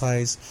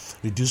 exercise,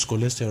 reduce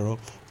cholesterol,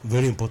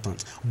 very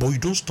important. But you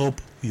don't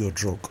stop your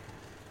drug.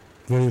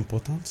 Very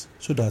important,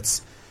 so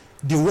that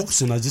they work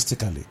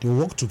synergistically, they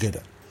work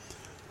together.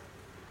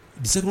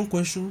 The second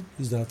question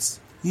is that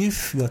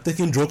if you are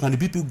taking drug and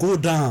the BP go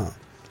down,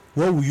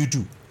 what will you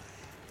do?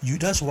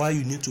 That's why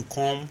you need to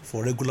come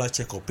for regular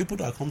checkup. People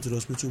that come to the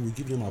hospital, we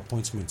give them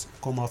appointments.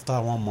 Come after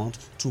 1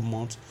 month, 2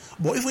 months.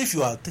 But even if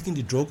you are taking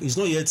the drug, it's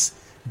not yet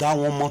that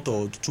 1 month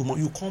or 2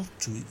 months. You come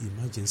to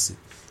emergency.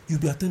 You'll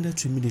be attended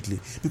to immediately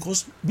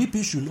because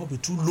BP should not be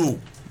too low.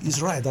 It's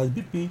right that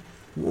BP,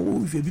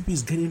 if your BP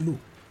is getting low,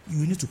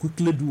 you need to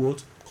quickly do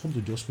what? Come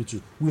to the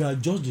hospital. We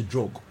adjust the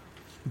drug.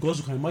 Because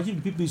you can imagine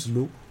if the BP is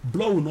low,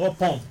 blood will not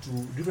pump to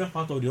different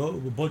parts of the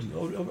body,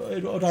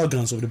 other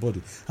organs of the body,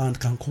 and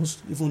can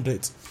cause even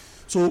death.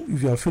 So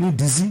if you are feeling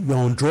dizzy, you are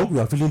on drug, you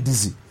are feeling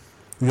dizzy,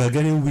 you are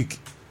getting weak,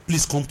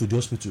 please come to the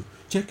hospital.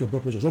 Check your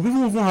blood pressure. Some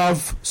people even have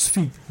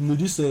SFIP,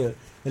 these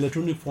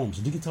electronic forms,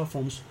 digital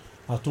forms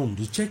at home.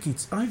 They check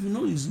it. And if you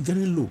know it's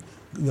getting low,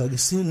 you are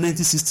seeing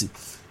 90-60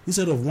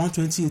 instead of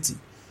 120-80.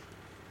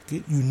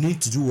 Okay, you need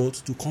to do what?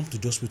 To come to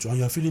the hospital, and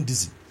you are feeling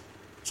dizzy.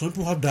 Some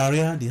people have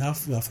diarrhea, they are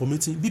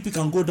vomiting, BP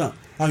can go down,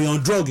 and you're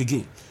on drug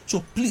again.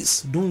 So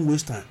please don't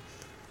waste time.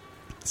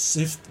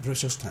 Save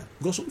precious time.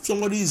 Because if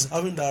somebody is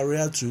having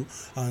diarrhea too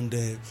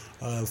and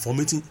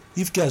vomiting,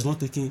 if care is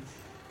not taken,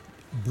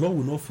 blood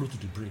will not flow to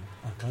the brain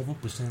and can even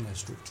present like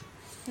stroke too.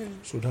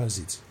 So that's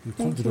it. You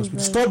come to the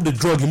hospital, stop the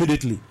drug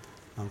immediately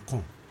and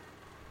come,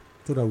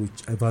 so that we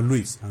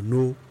evaluate and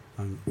know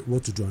and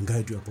what to do and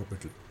guide you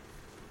appropriately.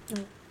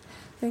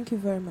 Thank you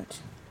very much.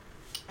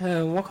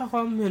 Wọ́n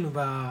kọ́kọ́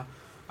mẹ́nuba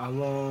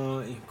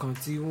àwọn nǹkan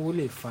tí wọ́n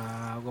lè fa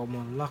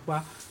ọmọ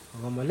lápá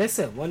ọmọ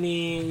lẹ́sẹ̀ wọ́n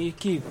ní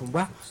kí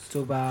ìfúngbá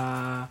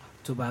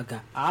tó bá ga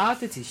á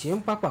tètè ṣe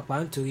ń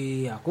pàpàpà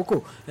nítorí àkókò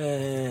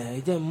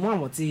jẹ́ mú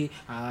àwọn tí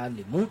a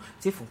lè mú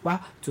tí ìfúnpá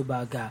tó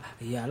bá ga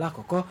ìyá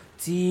alákọ̀ọ́kọ́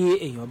tí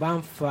èèyàn bá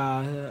ń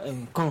fa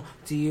nǹkan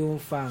tí ó ń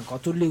fa nǹkan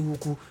tó léwu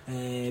kù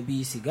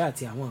bíi sìgá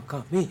àti àwọn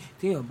nǹkan míì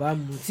tí èèyàn bá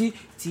mutí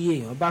tí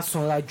èèyàn bá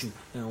sanra jù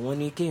wọ́n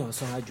ní kéèyàn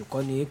sanra jù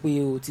kọ́ ni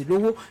pé o ti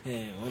lówó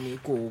wọ́n ní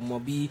kò mọ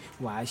bí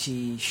wàá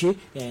ṣe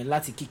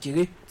láti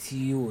kékeré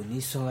tí ò ní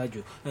sanra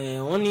jù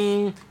wọ́n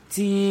ní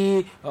tí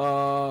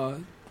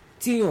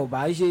èèyàn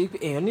bá ṣe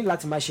èèyàn ní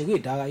láti máa ṣeré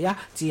ìdárayá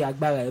tí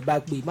agbára ẹ̀ bá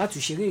gbé má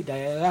tún ṣeré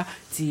ìdárayá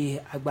tí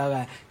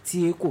agbára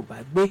tí kò bá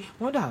gbé.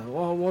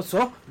 Wọ́n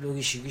sọ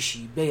lóríṣiríṣi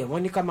bẹ́ẹ̀.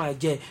 Wọ́n ní ká máa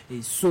jẹ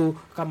èso,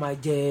 ká máa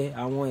jẹ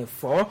àwọn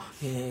ẹ̀fọ́,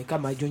 ká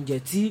máa jẹ oúnjẹ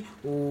tí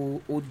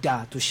ó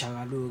dáa tó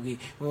ṣara lóore.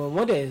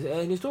 Wọ́n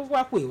dẹ̀ ẹni tó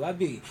wá pè wá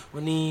béèrè,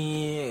 wọ́n ní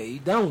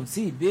ìdáhùn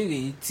sí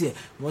ìbéèrè tiẹ̀,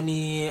 wọ́n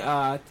ní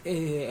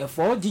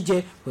ẹ̀fọ́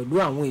jíjẹ pẹ̀lú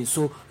àwọn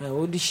èso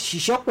ó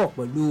ṣiṣẹ́ pọ̀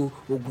pẹ̀lú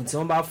oògùn tí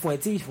wọ́n bá fún ẹ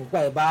tí ìfúnpá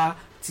ẹ bá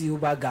tí ó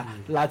bá ga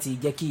láti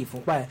jẹ́ kí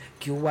ìfúnpá ẹ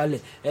kí ó wálẹ̀.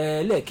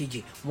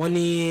 Lẹ́ẹ̀kejì wọ́n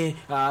ní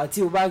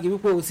tí o bá rí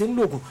wípé o ti ń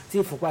lògùn tí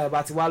ìfúnpá ẹ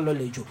bá ti wá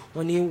lọlẹ̀ jù,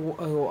 wọ́n ní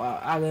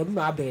ara ẹ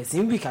máa bẹ̀rẹ̀ sí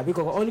ń bì kàbí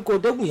kankan. Wọ́n ní kó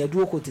dẹ́gùn yẹn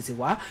dúró kó tètè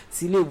wá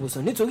sí ilé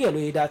ìwòsàn. Nítorí ẹ̀ ló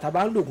yẹ dáa tá a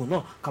bá ń lògùn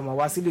náà ká máa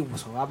wá sí ilé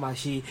ìwòsàn wá máa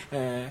ṣe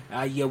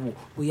àyẹ̀wò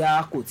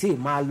bóyá kò tí ì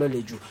máa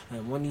lọlẹ̀ jù.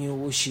 Wọ́n ní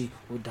ó ṣe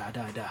ó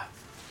dáadáa.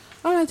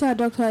 All right,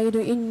 Dr. Aido,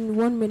 in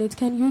 1 minute,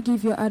 can you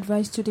give your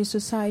advice to the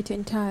society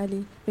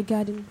entirely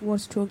regarding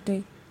World Stroke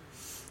Day?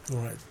 All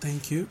right,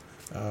 thank you.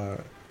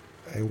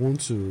 I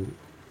want to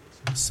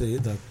say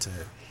that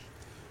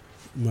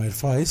my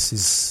advice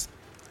is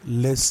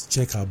let's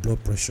check our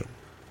blood pressure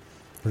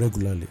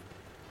regularly.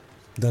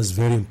 That's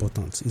very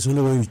important. It's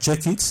only when you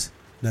check it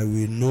that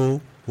we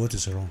know what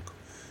is wrong,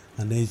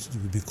 and then it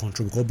will be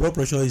controlled. Because blood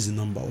pressure is the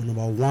number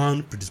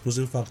one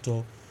predisposing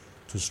factor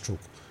to stroke.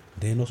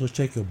 Then also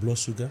check your blood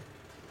sugar.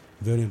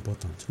 Very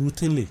important.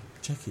 Routinely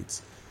check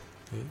it.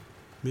 Okay?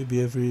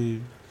 Maybe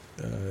every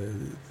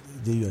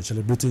day you are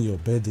celebrating your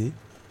birthday,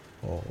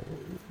 or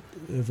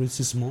every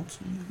 6 months,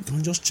 you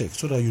can just check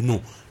so that you know,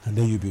 and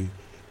then you'll be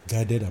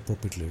guided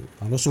appropriately.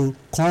 And also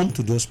come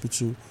to the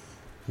hospital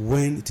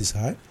when it is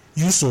high.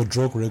 Use your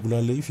drug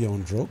regularly if you're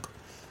on drug,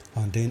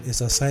 and then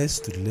exercise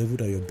to the level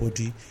that your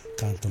body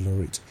can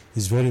tolerate.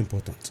 It's very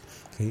important.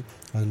 Okay,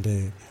 and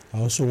I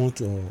also want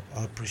to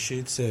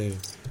appreciate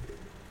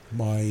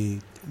my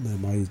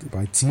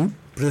team.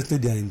 Presently,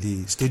 they are in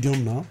the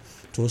stadium now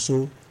to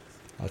also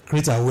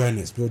create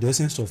awareness, because the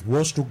essence of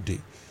World Stroke Day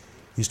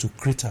is to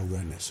create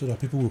awareness so that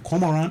people will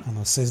come around and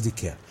assess the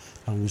care,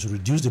 and we should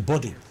reduce the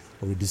burden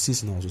of the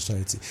disease in our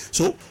society.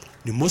 So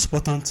the most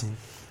important thing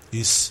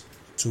is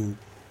to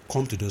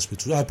come to the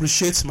hospital. I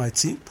appreciate my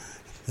team,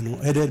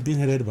 being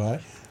headed by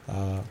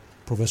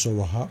Professor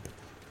Wahab,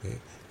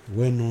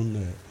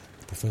 well-known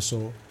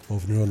professor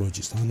of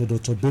neurologist, and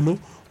Dr. Bello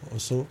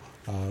also,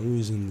 who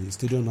is in the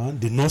stadium now,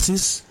 the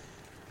nurses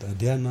that are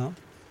there now,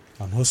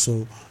 and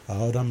also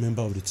other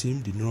member of the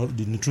team, the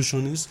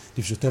nutritionists,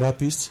 the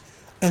physiotherapists,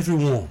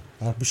 everyone.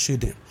 I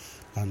appreciate them,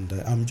 and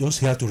I'm just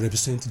here to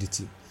represent the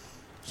team.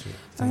 So,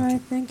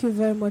 thank you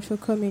very much for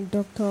coming,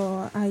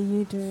 Dr.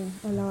 Ayido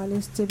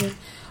Olawale Stephen.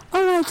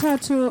 All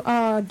right, to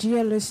our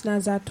dear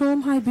listeners at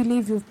home, I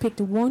believe you've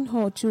picked one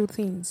or two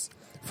things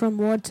from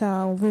what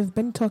we've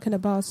been talking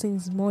about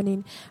since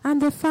morning, and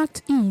the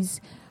fact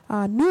is,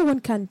 no one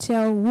can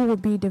tell who will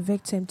be the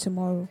victim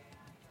tomorrow.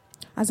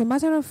 As a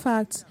matter of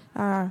fact,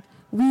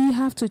 we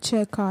have to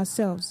check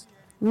ourselves.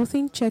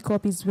 Routine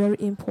checkup is very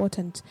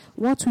important.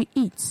 What we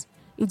eat,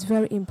 it's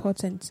very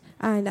important.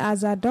 And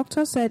as our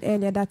doctor said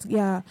earlier, that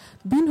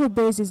being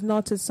obese is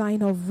not a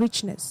sign of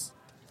richness.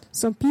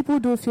 Some people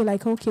do feel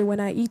like, okay,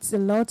 when I eat a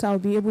lot, I'll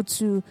be able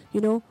to,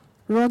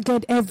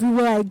 rugged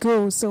everywhere I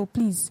go. So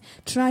please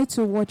try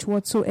to watch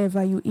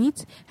whatsoever you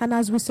eat. And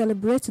as we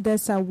celebrate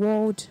this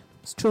World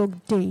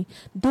Stroke Day,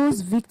 those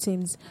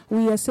victims,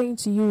 we are saying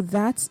to you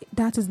that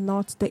that is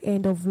not the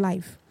end of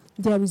life.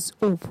 There is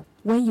hope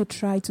when you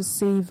try to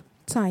save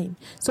time.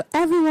 So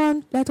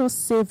everyone, let us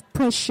save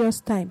precious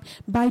time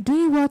by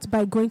doing what?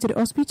 By going to the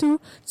hospital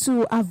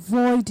to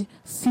avoid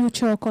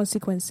future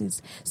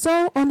consequences.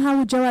 So on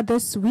Hawujara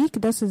this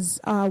week, this is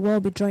where we'll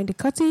be drawing the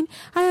curtain.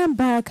 I am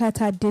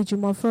Barakata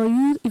Dejuma. For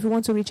you, if you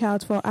want to reach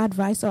out for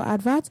advice or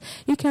adverts,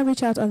 you can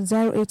reach out on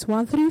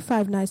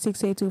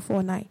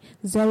 0813596849.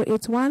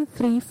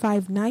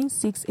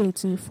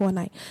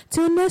 0813596849.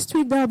 Till next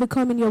week, they'll be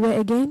coming your way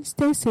again.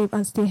 Stay safe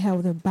and stay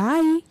healthy.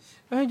 Bye.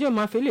 ẹjọ́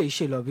máa fẹ́ lè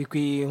ṣe lọ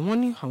wípé wọ́n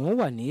ní àwọn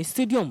wà ní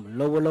stadium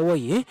lọ́wọ́lọ́wọ́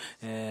yìí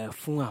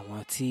fún àwọn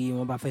tí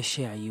wọ́n bá fẹ́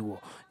ṣe àyẹ̀wò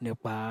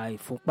nípa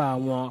ìfúnpá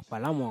wọn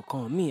pàláwọn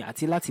nǹkan míì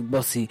àti láti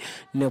gbọ́ sí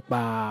nípa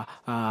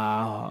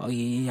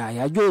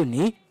àyájọ́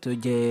òní tó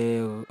jẹ́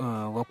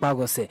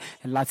rọpárọsẹ̀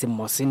láti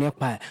mọ̀ sí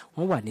nípa ẹ̀.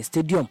 Wọ́n wà ní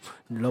stadium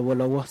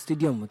lọ́wọ́lọ́wọ́,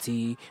 stadium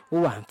tí ó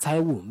wà ní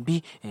Táíwò ń bí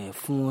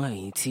fún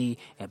ẹ̀yin tí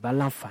ẹ bá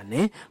láǹfààní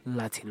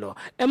láti lọ.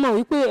 Ẹ mọ̀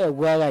wípé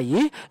ẹ̀wọ̀ ara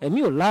yìí ẹ̀mí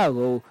ò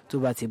láàárọ̀ tó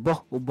bá ti bọ́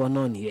ó bọ́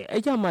náà nìyẹn. Ẹ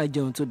já máa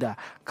jẹun tó dáa,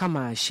 ká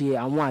máa ṣe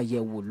àwọn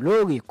àyẹ̀wò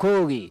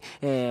lóòrèkóòrè,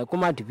 kó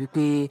má di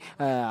wípé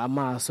a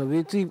máa sọ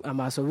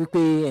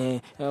wípé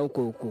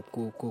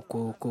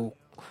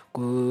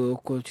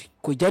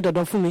kò jẹ́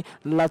dandan fún mi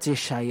láti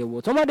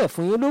ṣàyẹ̀wò. Tó bá dẹ̀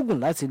fún yín lóògùn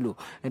láti lò,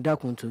 ẹ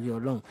dákun torí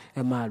Ọlọ́run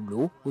ẹ máa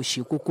lò ó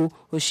ṣe kókó,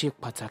 ó ṣe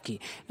pàtàkì.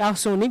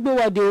 Àìsàn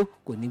onígbéwádé o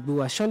kò ní gbé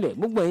wa ṣánlẹ̀.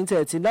 Gbogbo ẹ̀yin tẹ́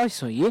ẹ ti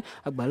láìsàn yìí,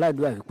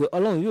 àgbàládùá wípé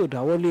Ọlọ́run yóò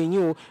dáwọ́ lé yín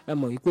o. Ẹ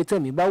mọ̀ wípé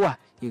tẹ̀mí bá wà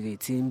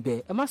ìrètí ń bẹ.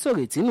 Ẹ má sọ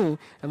ìrètí nù,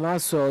 ẹ má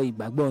sọ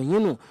ìgbàgbọ́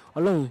yín nù.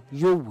 Ọlọ́run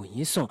yóò wò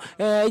yín sàn.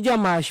 Ẹ já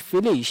máa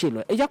fẹ́lẹ̀ yìí ṣe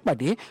lọ. Ẹ já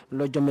pàdé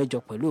lọ́jọ́ mẹ́jọ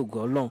pẹ̀lú ògo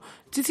Ọlọ́run.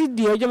 Títí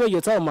di ọjọ́ mẹ́jọ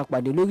táwọn máa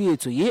pàdé lórí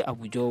ètò yìí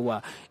Àwùjọ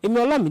wa. Èmi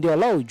Ọlámídé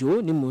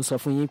Ọláòjó ni mò ń sọ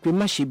fún yín pé pé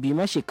má ṣe bí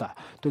má ṣe kà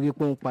torí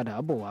pé ó ń padà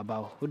bọ̀ wá bá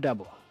ó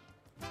dàbọ̀.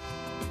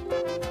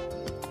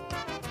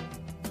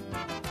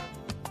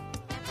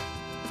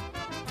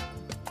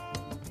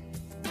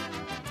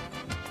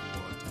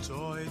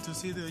 Joy to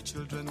see the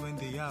children when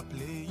they are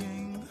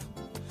playing.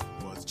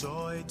 What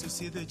joy to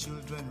see the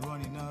children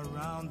running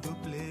around the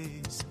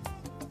place.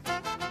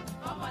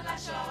 Oh,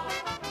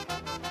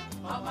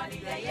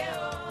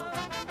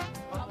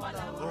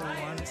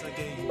 once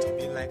again to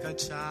be like a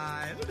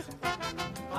child.